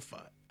upon himself.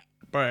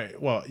 bro.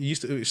 Well, you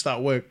used to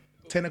start work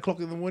 10 o'clock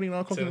in the morning, 9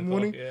 o'clock in the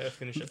morning. Yeah,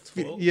 finish at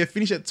 12. Yeah,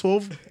 finish at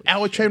 12.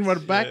 Hour train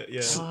ride back.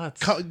 Yeah.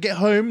 Get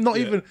home. Not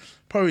Yeah. even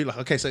probably like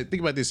okay. So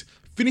think about this.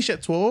 Finish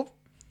at 12.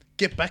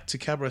 Get back to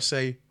Cabra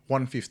say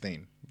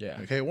 1:15. Yeah.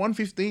 Okay,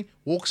 1:15.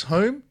 Walks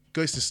home.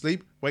 Goes to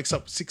sleep. Wakes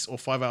up 6 or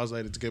 5 hours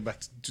later to go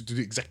back to do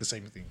exactly the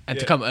same thing. And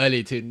to Yeah. come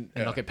early and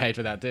not get paid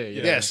for that too.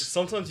 You know? Yes.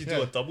 Sometimes you do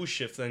Yeah. a double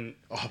shift and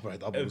Oh, bro,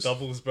 it doubles.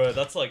 doubles, bro.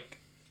 That's like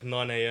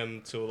 9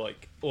 a.m. till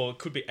like, or it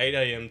could be 8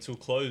 a.m. till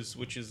close,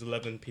 which is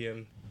 11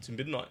 p.m. to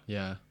midnight.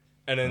 Yeah.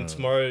 And then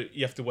tomorrow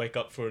you have to wake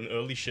up for an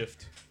early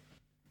shift,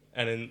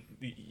 and then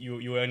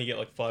you only get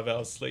like 5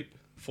 hours sleep,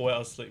 4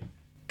 hours sleep,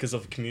 because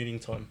of commuting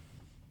time.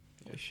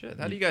 Yeah, shit.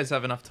 How do you guys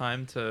have enough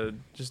time to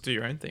just do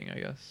your own thing? I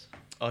guess.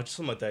 Just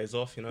on my days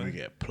off, you know. We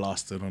get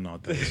plastered on our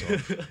days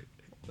off.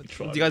 Do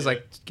you guys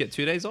like get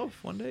 2 days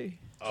off one day?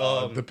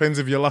 Depends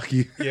if you're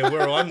lucky. Yeah,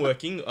 where I'm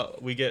working,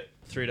 we get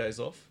 3 days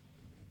off.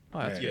 Oh,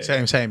 that's Yeah,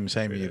 good. Same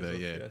 3 here days though.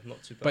 off, Yeah.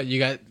 not too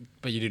bad.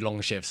 But you do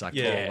long shifts, like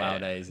 12-hour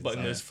days. and But in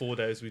stuff. those 4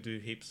 days, we do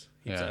heaps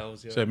of Yeah.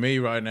 hours. Yeah. So me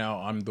right now,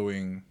 I'm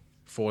doing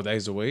 4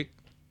 days a week,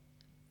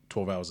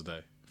 12 hours a day,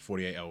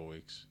 48-hour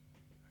weeks.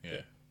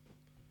 Yeah.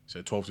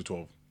 So 12 to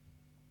 12.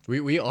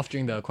 We off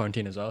during the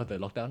quarantine as well, the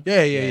lockdown.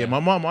 Yeah.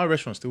 My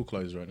restaurant's still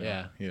closed right now.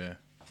 Yeah. Yeah.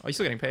 Oh, you're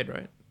still getting paid,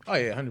 right? Oh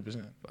yeah,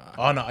 100%.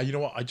 Oh no, you know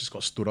what? I just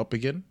got stood up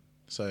again.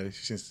 So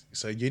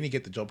you only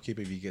get the job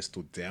keeper if you get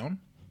stood down.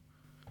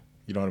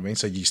 You know what I mean?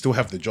 So you still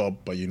have the job,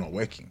 but you're not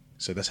working.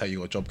 So that's how you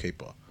got job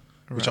keeper,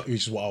 which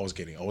is what I was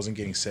getting. I wasn't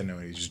getting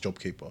senior; it was just job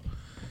keeper.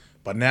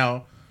 But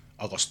now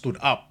I got stood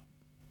up,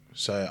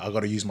 so I got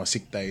to use my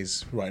sick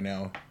days right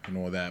now and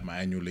all that, my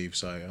annual leave,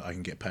 so I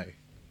can get pay.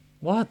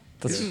 What?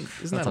 Isn't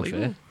that's that unfair.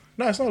 legal?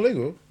 No, it's not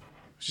legal.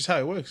 It's just how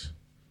it works.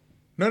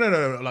 No.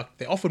 Like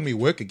they offered me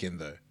work again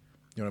though.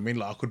 You know what I mean?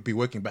 Like I could be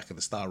working back at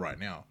the Star right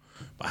now,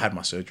 but I had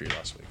my surgery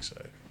last week, so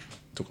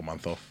took a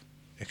month off,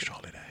 extra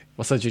holiday.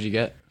 What surgery did you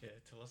get? Yeah,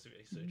 tell us about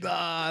your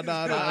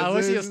surgery. I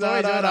wanna see your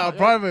stories,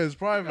 man. Private.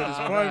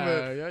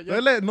 yeah.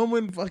 Don't let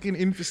Norman fucking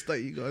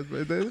infestate you guys,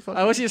 bro.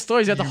 I always see your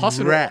stories at the You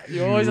hospital. rat,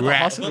 You're always you at the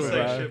rat. hospital, Don't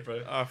bro. say shit,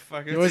 bro. Oh,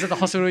 fuck You're always at the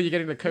hospital. You're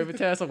getting the COVID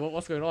test. Like,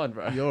 what's going on,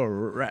 bro? You're a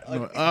rat.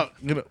 No,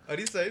 I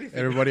didn't say anything.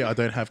 everybody, I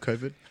don't have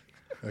COVID.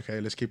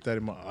 Okay, let's keep that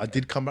in mind. I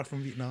did come back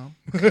from Vietnam,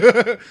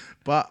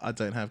 but I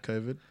don't have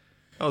COVID.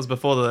 That was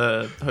before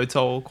the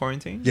hotel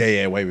quarantine.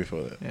 Yeah, way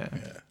before that. Yeah.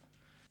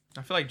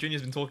 I feel like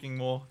Junior's been talking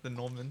more than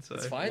Norman, so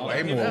It's fine.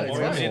 Way more. Yeah, it's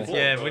Way fine. more.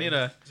 Yeah, we need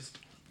to Just,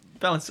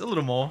 balance it a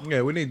little more.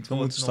 Yeah, we need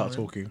someone to Towards start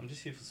Norman. talking. I'm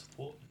just here for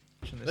support.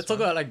 Let's talk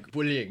about like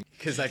bullying,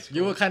 because like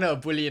you were kind of a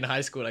bully in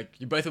high school. Like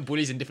you both were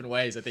bullies in different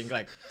ways. I think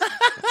like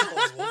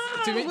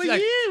to me,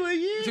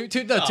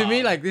 like to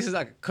me, like this is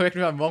like, correct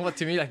me if I'm wrong, but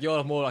to me, like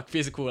you're more like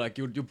physical. Like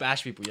you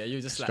bash people. Yeah,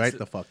 you just like Straight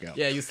the fuck out.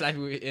 Yeah, you slap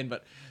people in.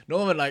 But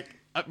Norman, like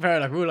bro,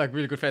 like we were like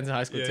really good friends in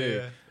high school Yeah,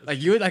 too. yeah.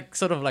 Like you would like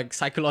sort of like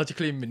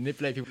psychologically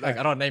manipulate people. Like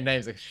I don't name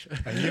names. Like,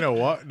 And you know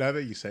what? Now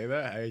that you say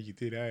that, hey, you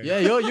did, hey. yeah,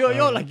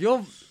 you're like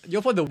you're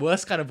probably the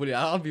worst kind of bully.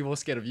 I'll be more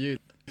scared of you.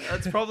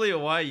 That's probably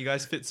why you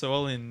guys fit so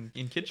well in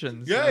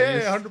kitchens.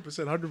 Yeah, 100%,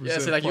 100%. Yeah,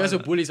 so like you guys were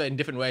bullies, but in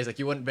different ways. Like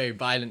you weren't very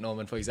violent,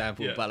 Norman, for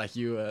example. Yeah. But like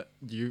you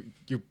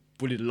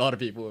bullied a lot of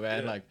people,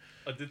 man. Yeah. Like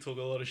I did talk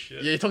a lot of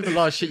shit. yeah, you talked a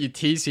lot of shit. You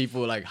tease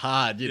people like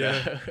hard, you know.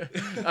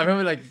 I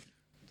remember like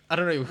I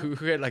don't know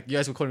who had, like you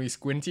guys were calling me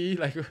Squinty,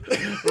 like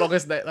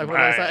longest night, like when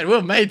I was like, and we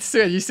were mates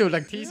too. And you still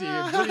like tease me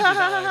and bully me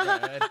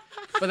that way, man.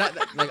 But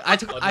that like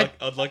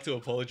I'd like to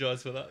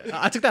apologize for that.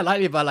 I took that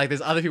lightly, but like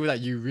there's other people that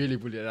you really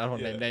bullied. And I don't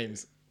want to Yeah. name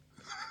names.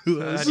 How do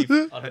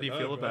you I don't know,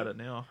 feel bro. about it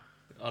now?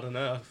 I don't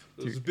know.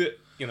 It was a bit,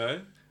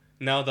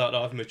 now that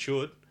I've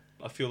matured,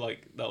 I feel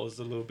like that was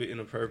a little bit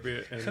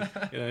inappropriate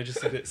and,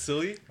 just a bit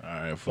silly. All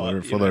right, But, for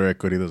you the know.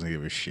 record, he doesn't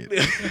give a shit.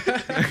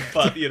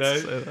 But, Say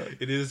that.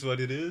 it is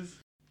what it is.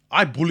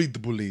 I bullied the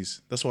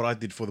bullies. That's what I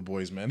did for the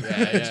boys, man.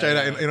 Yeah, Straight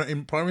out. yeah.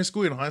 In primary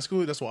school, in high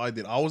school, that's what I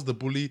did. I was the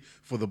bully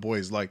for the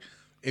boys. Like,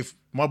 if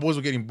my boys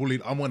were getting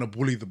bullied, I'm going to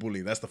bully the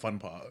bully. That's the fun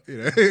part.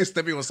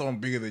 Stepping on someone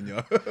bigger than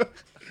you.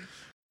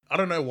 I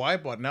don't know why,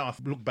 but now I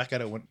look back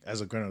at it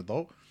as a grown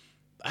adult.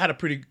 I had a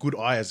pretty good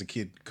eye as a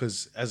kid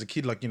because as a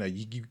kid, like,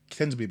 you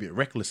tend to be a bit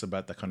reckless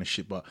about that kind of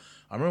shit. But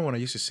I remember when I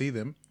used to see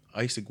them,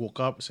 I used to walk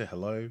up, say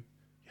hello,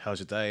 how's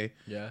your day?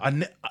 Yeah.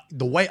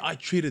 The way I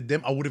treated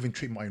them, I would even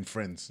treat my own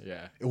friends.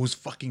 Yeah. It was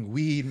fucking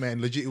weird,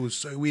 man. Legit, it was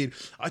so weird.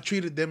 I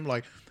treated them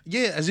like,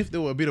 as if they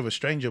were a bit of a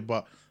stranger,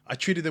 but I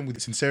treated them with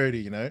sincerity,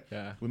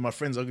 Yeah. With my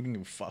friends, I couldn't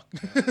give a fuck.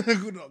 I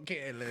could not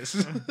care less.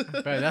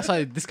 Bro, that's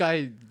why this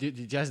guy. Did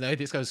you guys know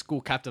this guy was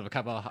school captain of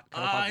Kappa?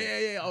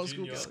 I was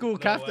Junior. School No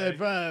captain, way. Oh,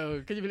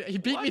 bro. Can you believe he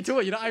beat me to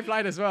it? I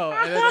flight as well,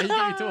 and then he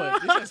beat me to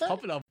it. This guy's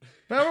popular.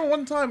 I remember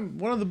one time,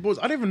 one of the boys,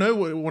 I didn't even know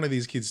what one of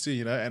these kids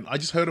do, and I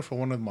just heard it from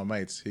one of my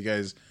mates. He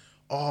goes,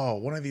 oh,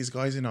 one of these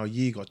guys in our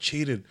year got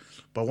cheated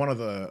by one of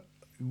the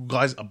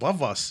guys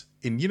above us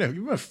in, you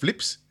remember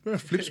Flips?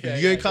 Remember Flips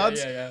video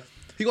cards? Yeah.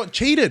 He got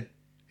cheated.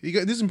 This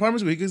is in primary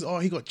school. He goes, oh,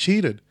 he got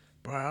cheated.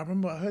 Bro, I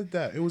remember I heard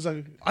that. It was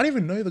like, I didn't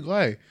even know the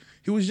guy.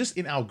 He was just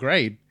in our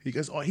grade. He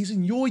goes, oh, he's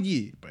in your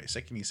year. But the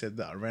second he said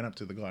that, I ran up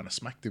to the guy and I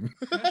smacked him.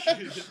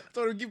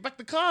 Told him to give back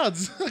the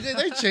cards. Okay,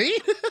 they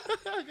cheat.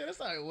 Okay, that's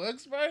how it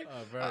works, bro.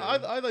 Oh, bro.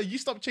 Either you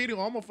stop cheating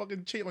or I'm gonna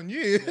fucking cheat on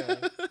you.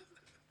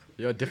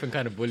 You're a different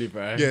kind of bully,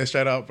 bro. Yeah,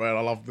 straight up, bro.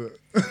 I loved it.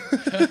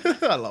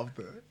 I loved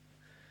it.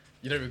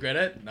 You don't regret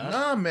it? No.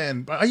 Nah,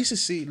 man. But I used to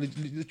see,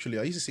 literally,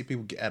 I used to see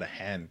people get out of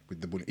hand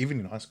with the bullying. Even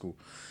in high school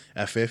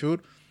at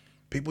Fairfield,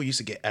 people used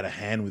to get out of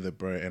hand with it,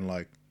 bro. And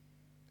like,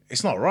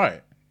 it's not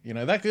right. You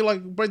know, that could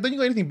like, bro, don't you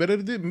got anything better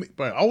to do?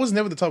 Bro, I was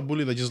never the type of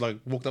bully that just like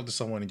walked up to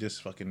someone and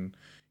just fucking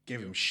gave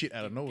him shit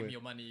out of nowhere. Give me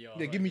your money.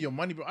 Or Yeah, give me your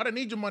money, bro. I don't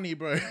need your money,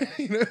 bro.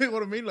 You know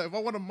what I mean? Like, if I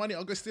wanted money,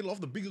 I'll go steal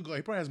off the bigger guy.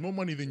 He probably has more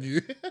money than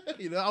you.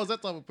 You know, I was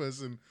that type of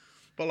person.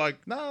 But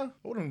like, nah,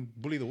 I wouldn't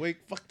bully the weak.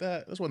 Fuck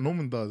that. That's what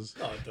Norman does.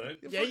 No, I don't.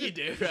 Yeah, you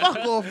do. Bro. Fuck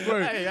off,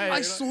 bro. Hey,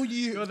 I saw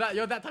you.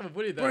 You're that type of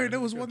bully, though. Bro,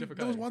 there was You're a one. different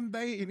There was guy. one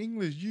day in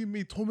English, you and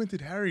me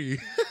tormented Harry.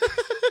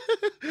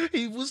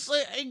 He was so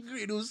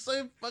angry. It was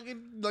so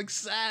fucking like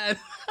sad.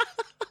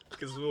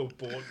 Because we were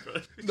bored, bro.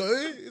 No,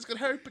 it's because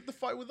Harry picked the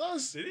fight with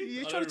us. Did he? He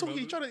I tried to don't talk.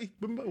 He tried to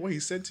remember what he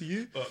said to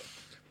you, But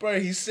bro.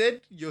 He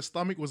said your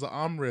stomach was an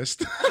armrest.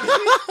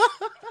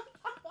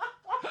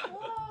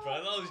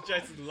 bro, that was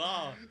Jason's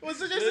laugh.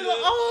 Was it just like,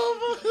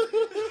 oh,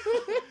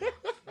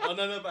 Oh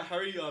no, but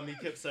Harry, he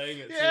kept saying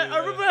it. yeah, too, I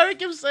remember Harry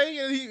kept saying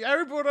it.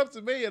 Harry brought it up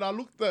to me, and I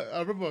looked at. I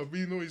remember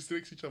we know he's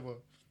next to each other.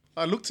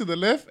 I looked to the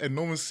left, and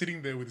Norman's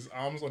sitting there with his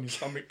arms on his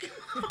stomach.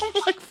 I'm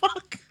like,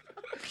 fuck.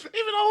 Even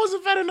I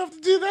wasn't fat enough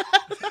to do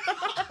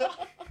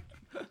that.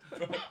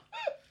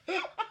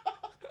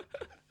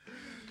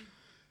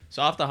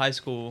 So after high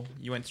school,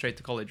 you went straight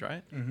to college,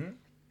 right? Mm-hmm.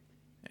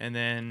 And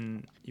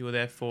then you were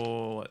there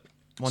for what,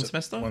 one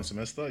semester? One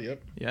semester,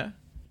 yep. Yeah.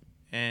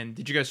 And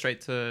did you go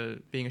straight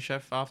to being a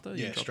chef after? You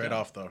Yeah, dropped straight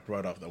out? after,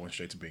 right after, I went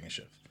straight to being a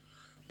chef.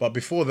 But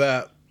before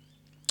that,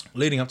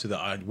 leading up to that,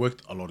 I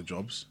worked a lot of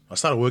jobs. I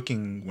started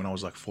working when I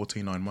was like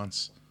 14, 9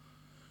 months.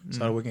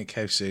 Started working at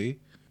KFC.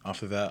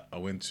 After that, I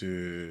went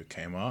to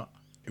Kmart.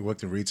 I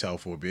worked in retail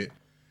for a bit.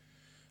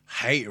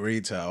 Hate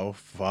retail.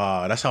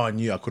 Wow, that's how I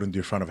knew I couldn't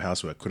do front of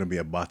house work. Couldn't be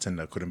a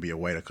bartender. Couldn't be a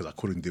waiter because I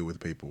couldn't deal with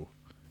people.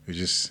 It was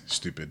just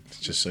stupid. It's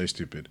just so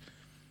stupid.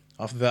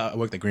 After that, I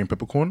worked at Green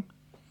Peppercorn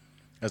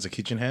as a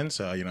kitchen hand.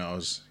 So, you know, I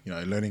was, you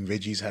know, learning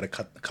veggies, how to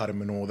cut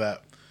them and all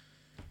that.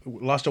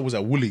 Last job was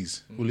at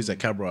Woolies. Woolies at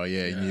Cabra, in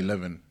year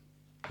 11.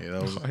 Yeah,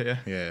 that was, Oh, yeah.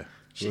 yeah.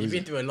 Shit, you've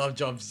been through a lot of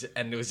jobs,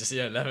 and it was just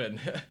year 11.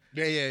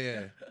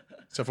 Yeah.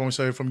 So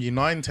from year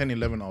 9, 10,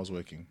 11, I was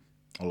working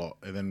a lot.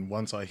 And then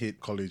once I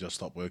hit college, I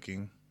stopped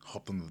working,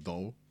 hopped on the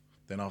dole.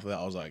 Then after that,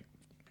 I was like,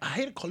 I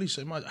hated college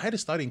so much. I hated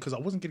studying because I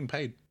wasn't getting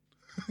paid.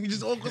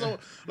 Just all because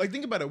like,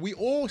 think about it. We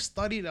all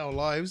studied our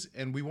lives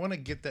and we want to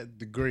get that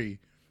degree,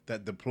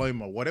 that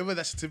diploma, whatever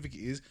that certificate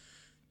is,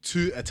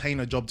 to attain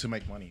a job to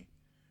make money.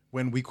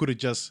 When we could have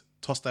just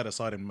tossed that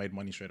aside and made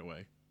money straight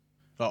away.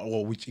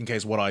 Or which, in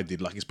case what I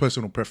did, like it's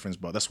personal preference,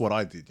 but that's what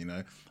I did, you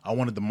know. I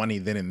wanted the money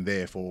then and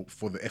there for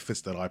the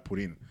efforts that I put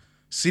in.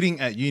 Sitting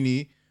at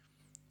uni,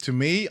 to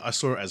me, I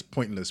saw it as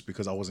pointless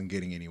because I wasn't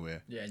getting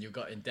anywhere. Yeah, and you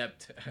got in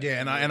debt.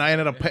 Yeah, and I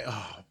ended up paying.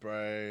 Oh,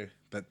 bro,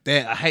 that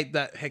debt. I hate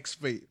that hex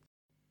fee.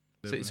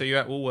 So you're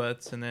at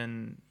Woolworths, and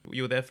then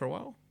you were there for a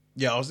while?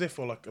 Yeah, I was there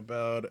for like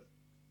about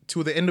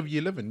till the end of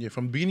year 11. Yeah,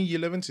 from beginning year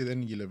 11 to the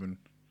end of year 11.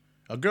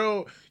 A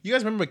girl, you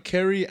guys remember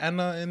Kerry,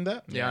 Anna, and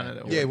that? Yeah, I know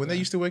that. Yeah, when they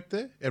used to work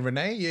there, and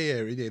Renee,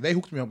 yeah, they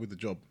hooked me up with the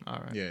job. All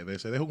right. Yeah,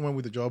 they hooked me up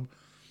with the job.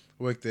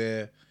 Worked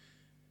there.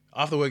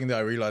 After working there,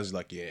 I realized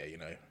like, yeah, you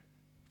know,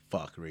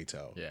 fuck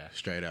retail. Yeah.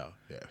 Straight out.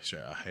 Yeah,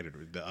 straight. I hated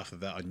it. After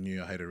that, I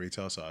knew I hated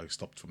retail, so I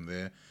stopped from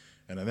there.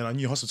 And then I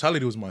knew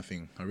hospitality was my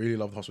thing. I really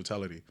loved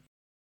hospitality.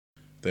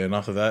 Then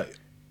after that, it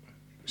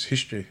was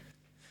history.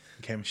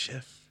 Became a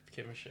chef.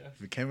 Became a chef.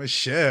 Became a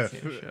chef. Yeah,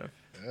 chef.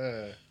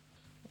 Yeah.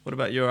 What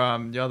about your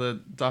other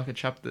darker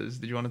chapters?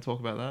 Did you want to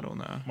talk about that or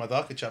no? My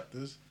darker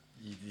chapters.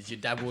 Did you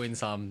dabble in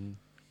some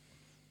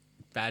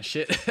bad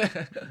shit?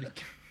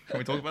 Can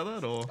we talk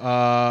about that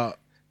or?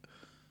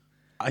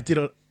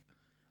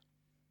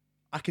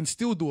 I can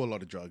still do a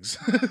lot of drugs.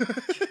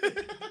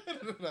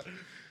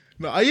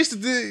 No, I used to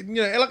do, you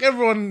know, like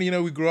everyone, you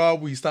know, we grow up,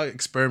 we start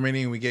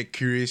experimenting, we get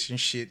curious and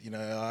shit. You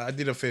know, I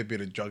did a fair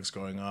bit of drugs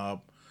growing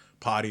up,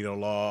 partied a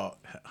lot,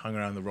 hung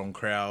around the wrong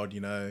crowd, you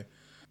know,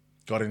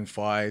 got in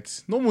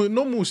fights,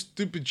 normal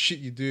stupid shit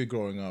you do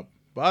growing up.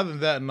 But other than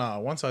that, nah.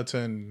 Once I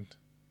turned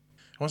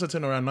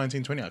around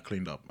 19, 20, I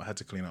cleaned up. I had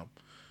to clean up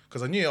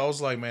because I knew, I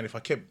was like, man, if I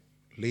kept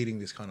leading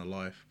this kind of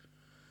life,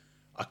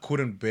 I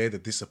couldn't bear the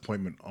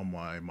disappointment on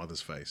my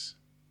mother's face.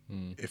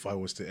 If I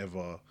was to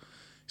ever,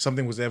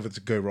 something was ever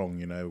to go wrong,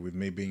 you know, with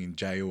me being in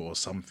jail or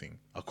something,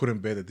 I couldn't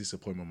bear the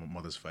disappointment on my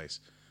mother's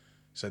face.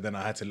 So then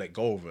I had to let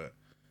go of it,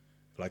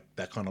 like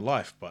that kind of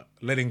life. But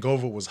letting go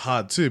of it was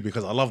hard too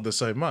because I loved it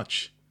so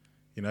much,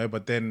 you know.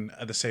 But then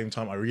at the same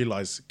time, I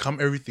realized, come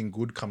everything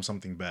good, come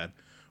something bad.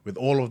 With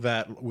all of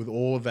that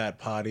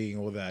partying,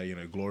 all that, you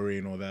know, glory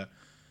and all that,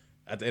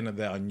 at the end of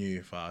that, I knew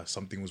if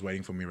something was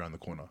waiting for me around the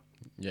corner.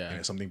 Yeah. You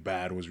know, something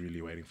bad was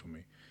really waiting for me.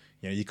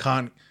 You know, you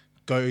can't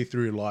go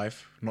through life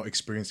not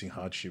experiencing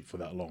hardship for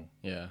that long.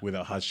 Yeah.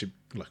 Without hardship,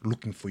 like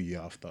looking for you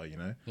after,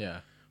 Yeah.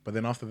 But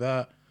then after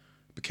that,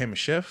 became a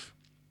chef.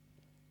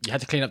 You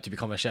had to clean up to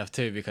become a chef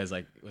too, because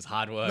like it was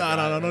hard work. No,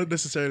 right? not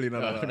necessarily. No.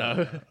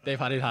 No. They've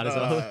had it hard as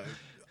well.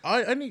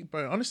 I only,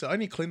 bro, honestly, I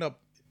only cleaned up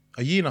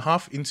a year and a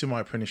half into my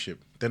apprenticeship.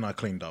 Then I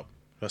cleaned up.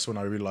 That's when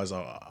I realized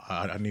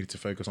I needed to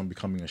focus on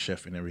becoming a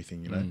chef and everything,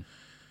 you know.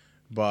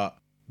 But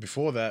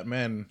before that,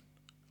 man,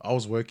 I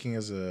was working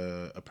as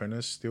a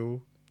apprentice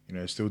still, you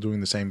know, still doing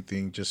the same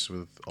thing, just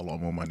with a lot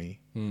more money,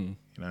 you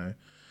know.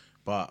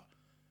 But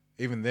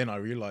even then, I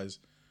realized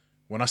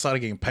when I started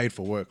getting paid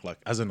for work, like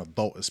as an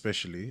adult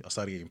especially, I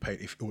started getting paid.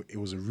 It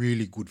was a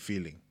really good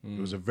feeling. It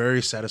was a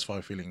very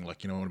satisfying feeling,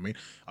 like, you know what I mean?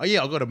 Oh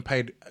yeah, I got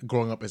paid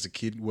growing up as a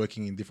kid,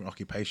 working in different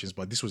occupations,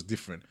 but this was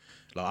different.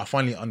 Like I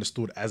finally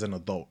understood as an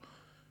adult,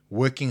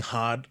 working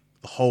hard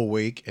the whole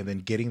week and then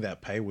getting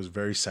that pay was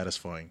very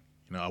satisfying.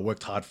 You know, I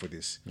worked hard for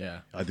this. Yeah.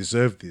 I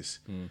deserved this.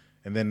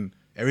 And then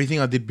everything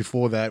I did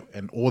before that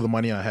and all the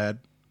money I had,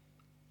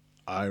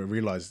 I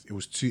realized it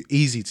was too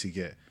easy to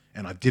get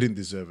and I didn't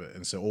deserve it.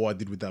 And so all I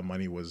did with that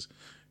money was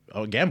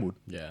I gambled.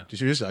 Yeah.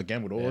 Seriously, I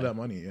gambled all that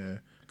money. Yeah.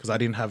 Because I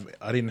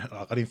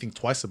didn't think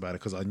twice about it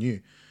because I knew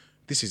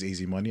this is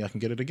easy money. I can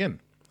get it again.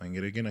 I can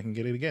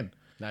get it again.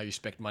 Now you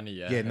respect money,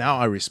 yeah. Yeah, now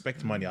I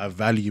respect money. I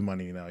value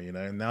money now, you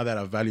know. And now that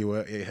I value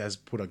it, it has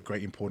put a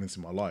great importance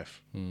in my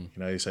life. You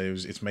know, so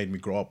it's made me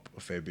grow up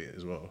a fair bit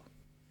as well.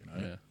 You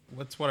know? Yeah.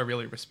 That's what I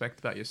really respect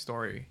about your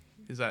story,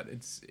 is that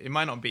it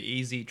might not be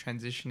easy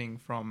transitioning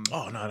from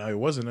Oh, no, it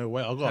wasn't. No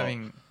way.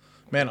 having...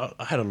 Man,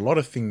 I had a lot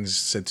of things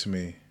said to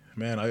me.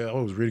 Man, I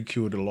was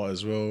ridiculed a lot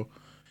as well.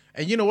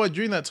 And you know what?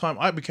 During that time,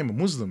 I became a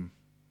Muslim.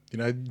 You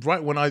know,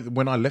 right when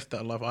I left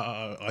that life,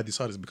 I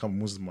decided to become a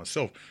Muslim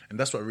myself, and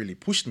that's what really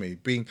pushed me.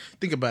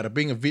 Think about it,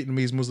 being a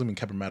Vietnamese Muslim in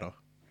Cabramatta.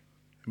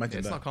 Imagine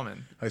It's that. not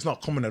common. It's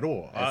not common at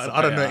all. I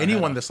okay, don't know yeah, I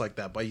anyone know. that's like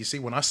that. But you see,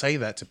 when I say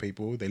that to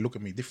people, they look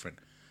at me different,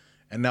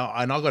 and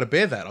I got to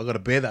bear that. I got to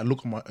bear that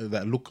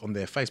look on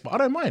their face. But I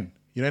don't mind.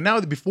 You know,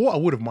 now before I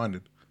would have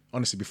minded.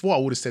 Honestly, before I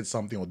would have said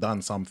something or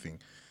done something.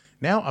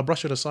 Now I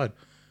brush it aside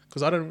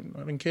because I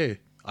don't care.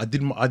 I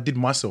did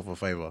myself a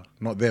favor,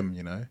 not them.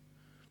 You know.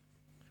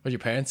 What did your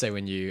parents say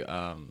when you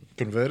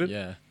Converted.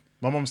 yeah.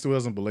 My mom still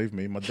doesn't believe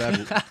me. My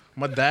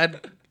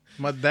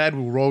dad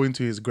will roll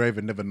into his grave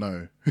and never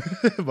know.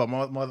 But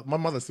my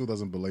mother still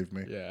doesn't believe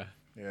me. Yeah.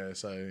 Yeah,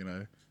 so you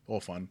know, all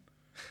fun.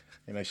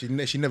 You know,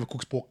 she never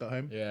cooks pork at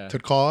home. Yeah.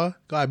 Thịt kho,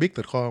 có ai biết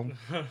thịt kho không?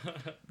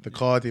 Thịt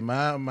kho thì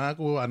má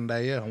của anh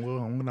đây á,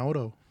 không có nấu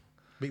đâu.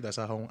 Biết tại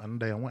sao không? Anh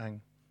đây không có ăn.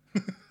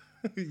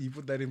 You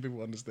put that in,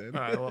 people understand.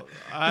 All right, well,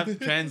 I have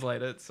to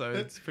translate it, so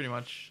it's pretty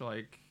much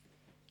like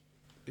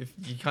if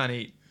you can't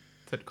eat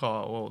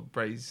tetkar or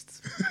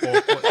braised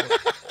pork,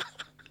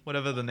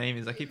 whatever the name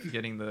is. I keep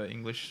forgetting the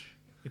English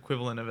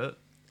equivalent of it.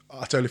 I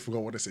totally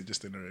forgot what I said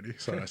just then already.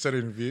 Sorry, I said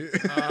it in view.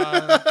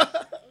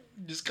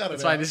 Just cut it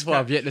That's out. why this is for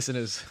our Viet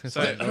listeners.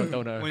 So don't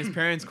know. when his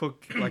parents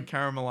cook like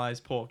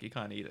caramelized pork, you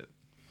can't eat it.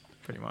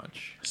 Pretty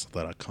much. It's not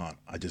that I can't.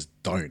 I just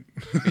don't.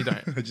 You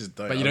don't. I just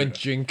don't. But you I don't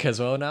drink as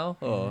well now?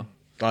 Or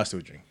I still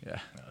drink. yeah.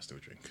 I still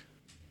drink.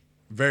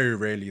 Very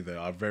rarely though.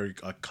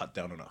 I cut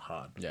down on it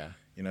hard. Yeah.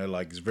 You know,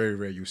 like it's very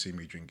rare you see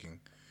me drinking.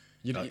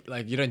 You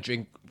you don't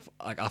drink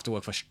like after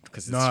work because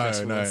it's No,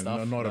 stressful and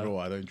stuff. not at all.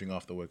 I don't drink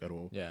after work at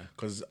all. Yeah.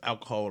 Because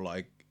alcohol,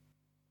 like,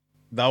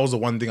 that was the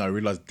one thing I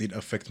realized did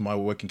affect my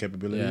working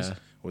capabilities. Yeah.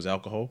 Was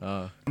alcohol.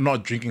 Oh.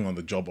 Not drinking on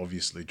the job,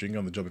 obviously. Drinking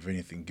on the job, if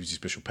anything, gives you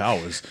special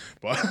powers.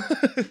 But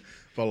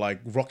but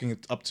like rocking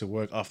it up to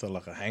work after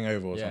like a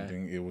hangover or Yeah.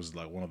 something, it was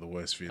like one of the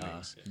worst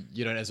feelings.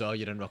 You don't as well.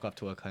 You don't rock up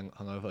to work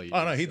hungover. You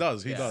Oh no, just- he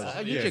does. He Yeah.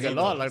 does. You Yeah, drink a he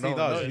lot. does. Like He no,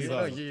 does. no, He you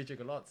does. you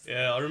drink a lot.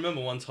 Yeah, I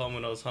remember one time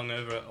when I was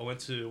hungover, I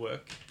went to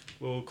work.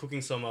 We were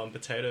cooking some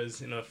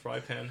potatoes in a fry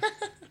pan,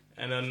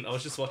 and then I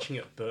was just watching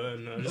it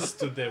burn. I just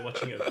stood there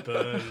watching it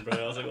burn, bro.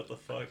 I was like, "What the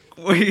fuck?"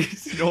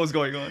 Wait, you know what's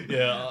going on?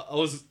 Yeah, I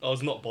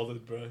was not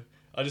bothered, bro.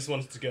 I just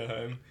wanted to go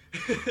home.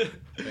 There's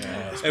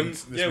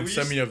Yeah, been we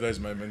so used- many of those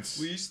moments.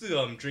 We used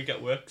to drink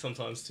at work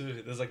sometimes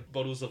too. There's like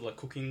bottles of like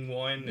cooking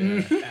wine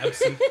and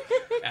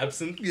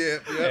absinthe.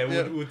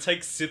 Yeah, We'd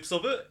take sips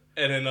of it,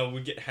 and then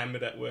we'd get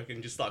hammered at work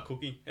and just start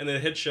cooking. And the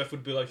head chef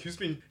would be like, "Who's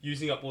been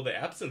using up all the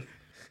absinthe?"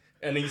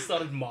 And then he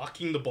started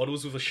marking the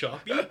bottles with a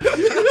Sharpie.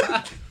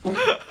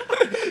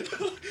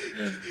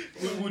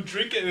 we would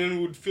drink it and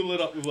then we'd fill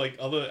it up with like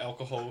other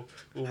alcohol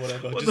or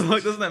whatever. What the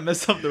fuck? Doesn't that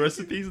mess up the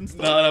recipes and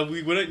stuff? No,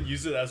 we wouldn't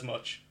use it as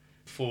much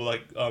for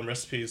like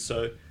recipes.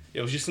 So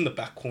it was just in the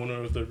back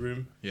corner of the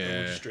room. And Yeah.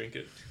 we'll just drink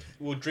it.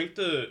 We'll drink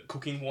the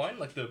cooking wine,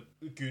 like the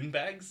goon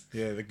bags.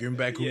 Yeah, the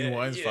Goombag cooking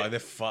wines, yeah. they're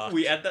fucked.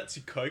 We add that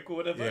to Coke or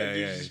whatever, yeah, and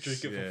you yeah, just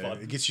drink it yeah. for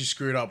fun. It gets you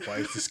screwed up, but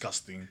it's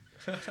disgusting.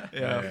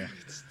 Yeah,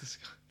 it's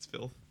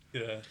filth.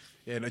 Yeah.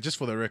 Yeah, no, just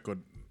for the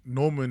record,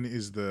 Norman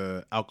is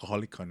the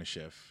alcoholic kind of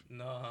chef,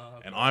 Nah.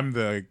 and I'm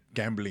the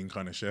gambling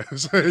kind of chef.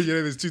 So you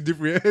know, there's two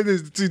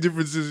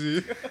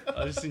differences here.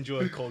 I just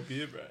enjoy cold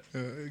beer, bro.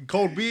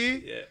 Cold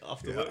beer, Yeah,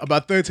 after work.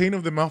 about 13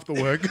 of them after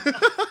work.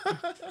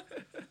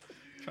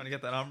 Trying to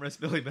get that armrest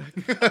belly back.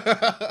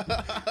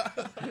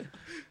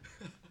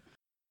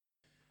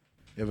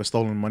 You ever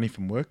stolen money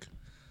from work?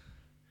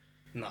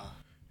 Nah.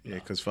 Yeah,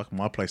 because fuck,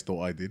 my place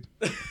thought I did.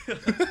 The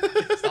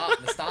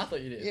staff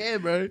thought you did. Yeah,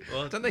 bro.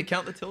 Well, don't they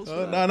count the tills?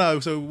 For that? No.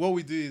 So what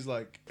we do is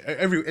like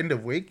every end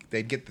of week,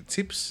 they'd get the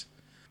tips,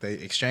 they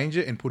exchange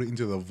it and put it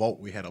into the vault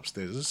we had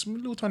upstairs. It's a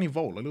little tiny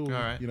vault, a little,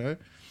 Alright. you know.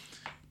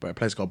 But a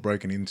place got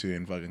broken into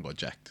and fucking got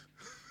jacked.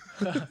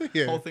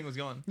 The whole thing was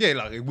gone. Yeah,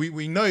 like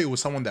we know it was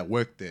someone that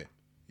worked there,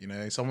 you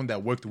know, someone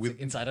that worked with.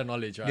 Insider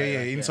knowledge, right? Yeah,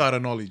 Like, insider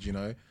knowledge, you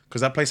know,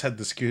 because that place had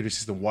the security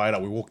system wired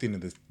up. We walked in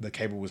and the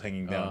cable was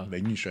hanging down.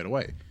 They knew straight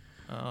away.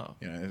 Oh.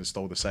 You know, they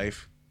stole the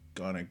safe,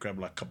 gone and grabbed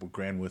like a couple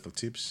grand worth of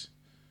tips.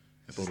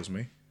 They thought it was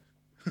me.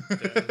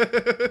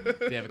 Did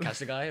they ever catch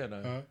the guy or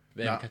no?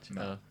 They Nah, ever catch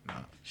nah.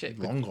 Shit.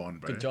 Long gone,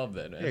 bro. Good job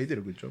then. Yeah, he did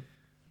a good job.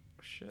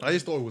 Shit. I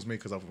just thought it was me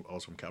because I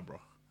was from Cabra.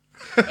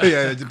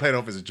 Yeah, they played it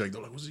off as a joke.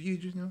 They're like, was it you,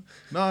 Junior?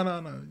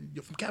 No.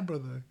 You're from Cabra,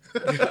 though.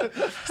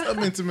 What's that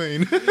meant to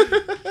mean?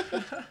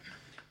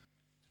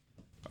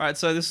 All right,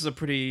 so this is a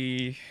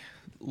pretty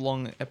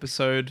long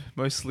episode,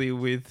 mostly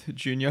with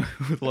Junior,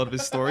 with a lot of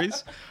his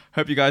stories.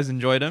 Hope you guys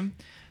enjoyed them.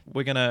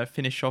 We're going to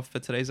finish off for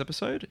today's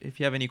episode. If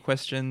you have any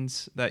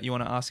questions that you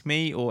want to ask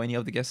me or any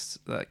of the guests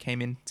that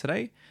came in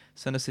today,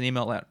 send us an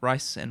email at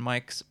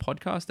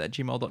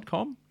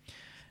riceandmikespodcast@gmail.com.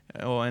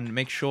 And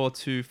make sure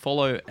to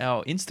follow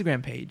our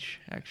Instagram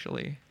page,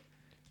 actually,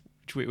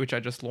 which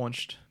I just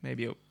launched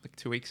maybe like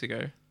 2 weeks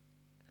ago.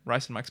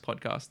 Rice and Mike's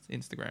Podcast,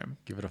 Instagram.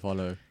 Give it a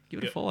follow. Give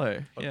it a Yep.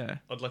 follow. Yeah.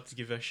 I'd like to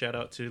give a shout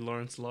out to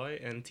Lawrence Lai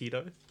and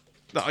Tito.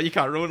 No, you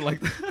can't ruin it like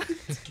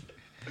that.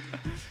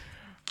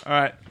 All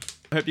right.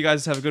 I hope you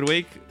guys have a good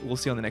week. We'll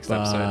see you on the next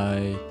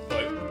episode.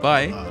 Bye.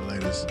 Bye. Bye.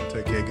 Laters.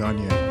 Take care,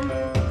 Ganya.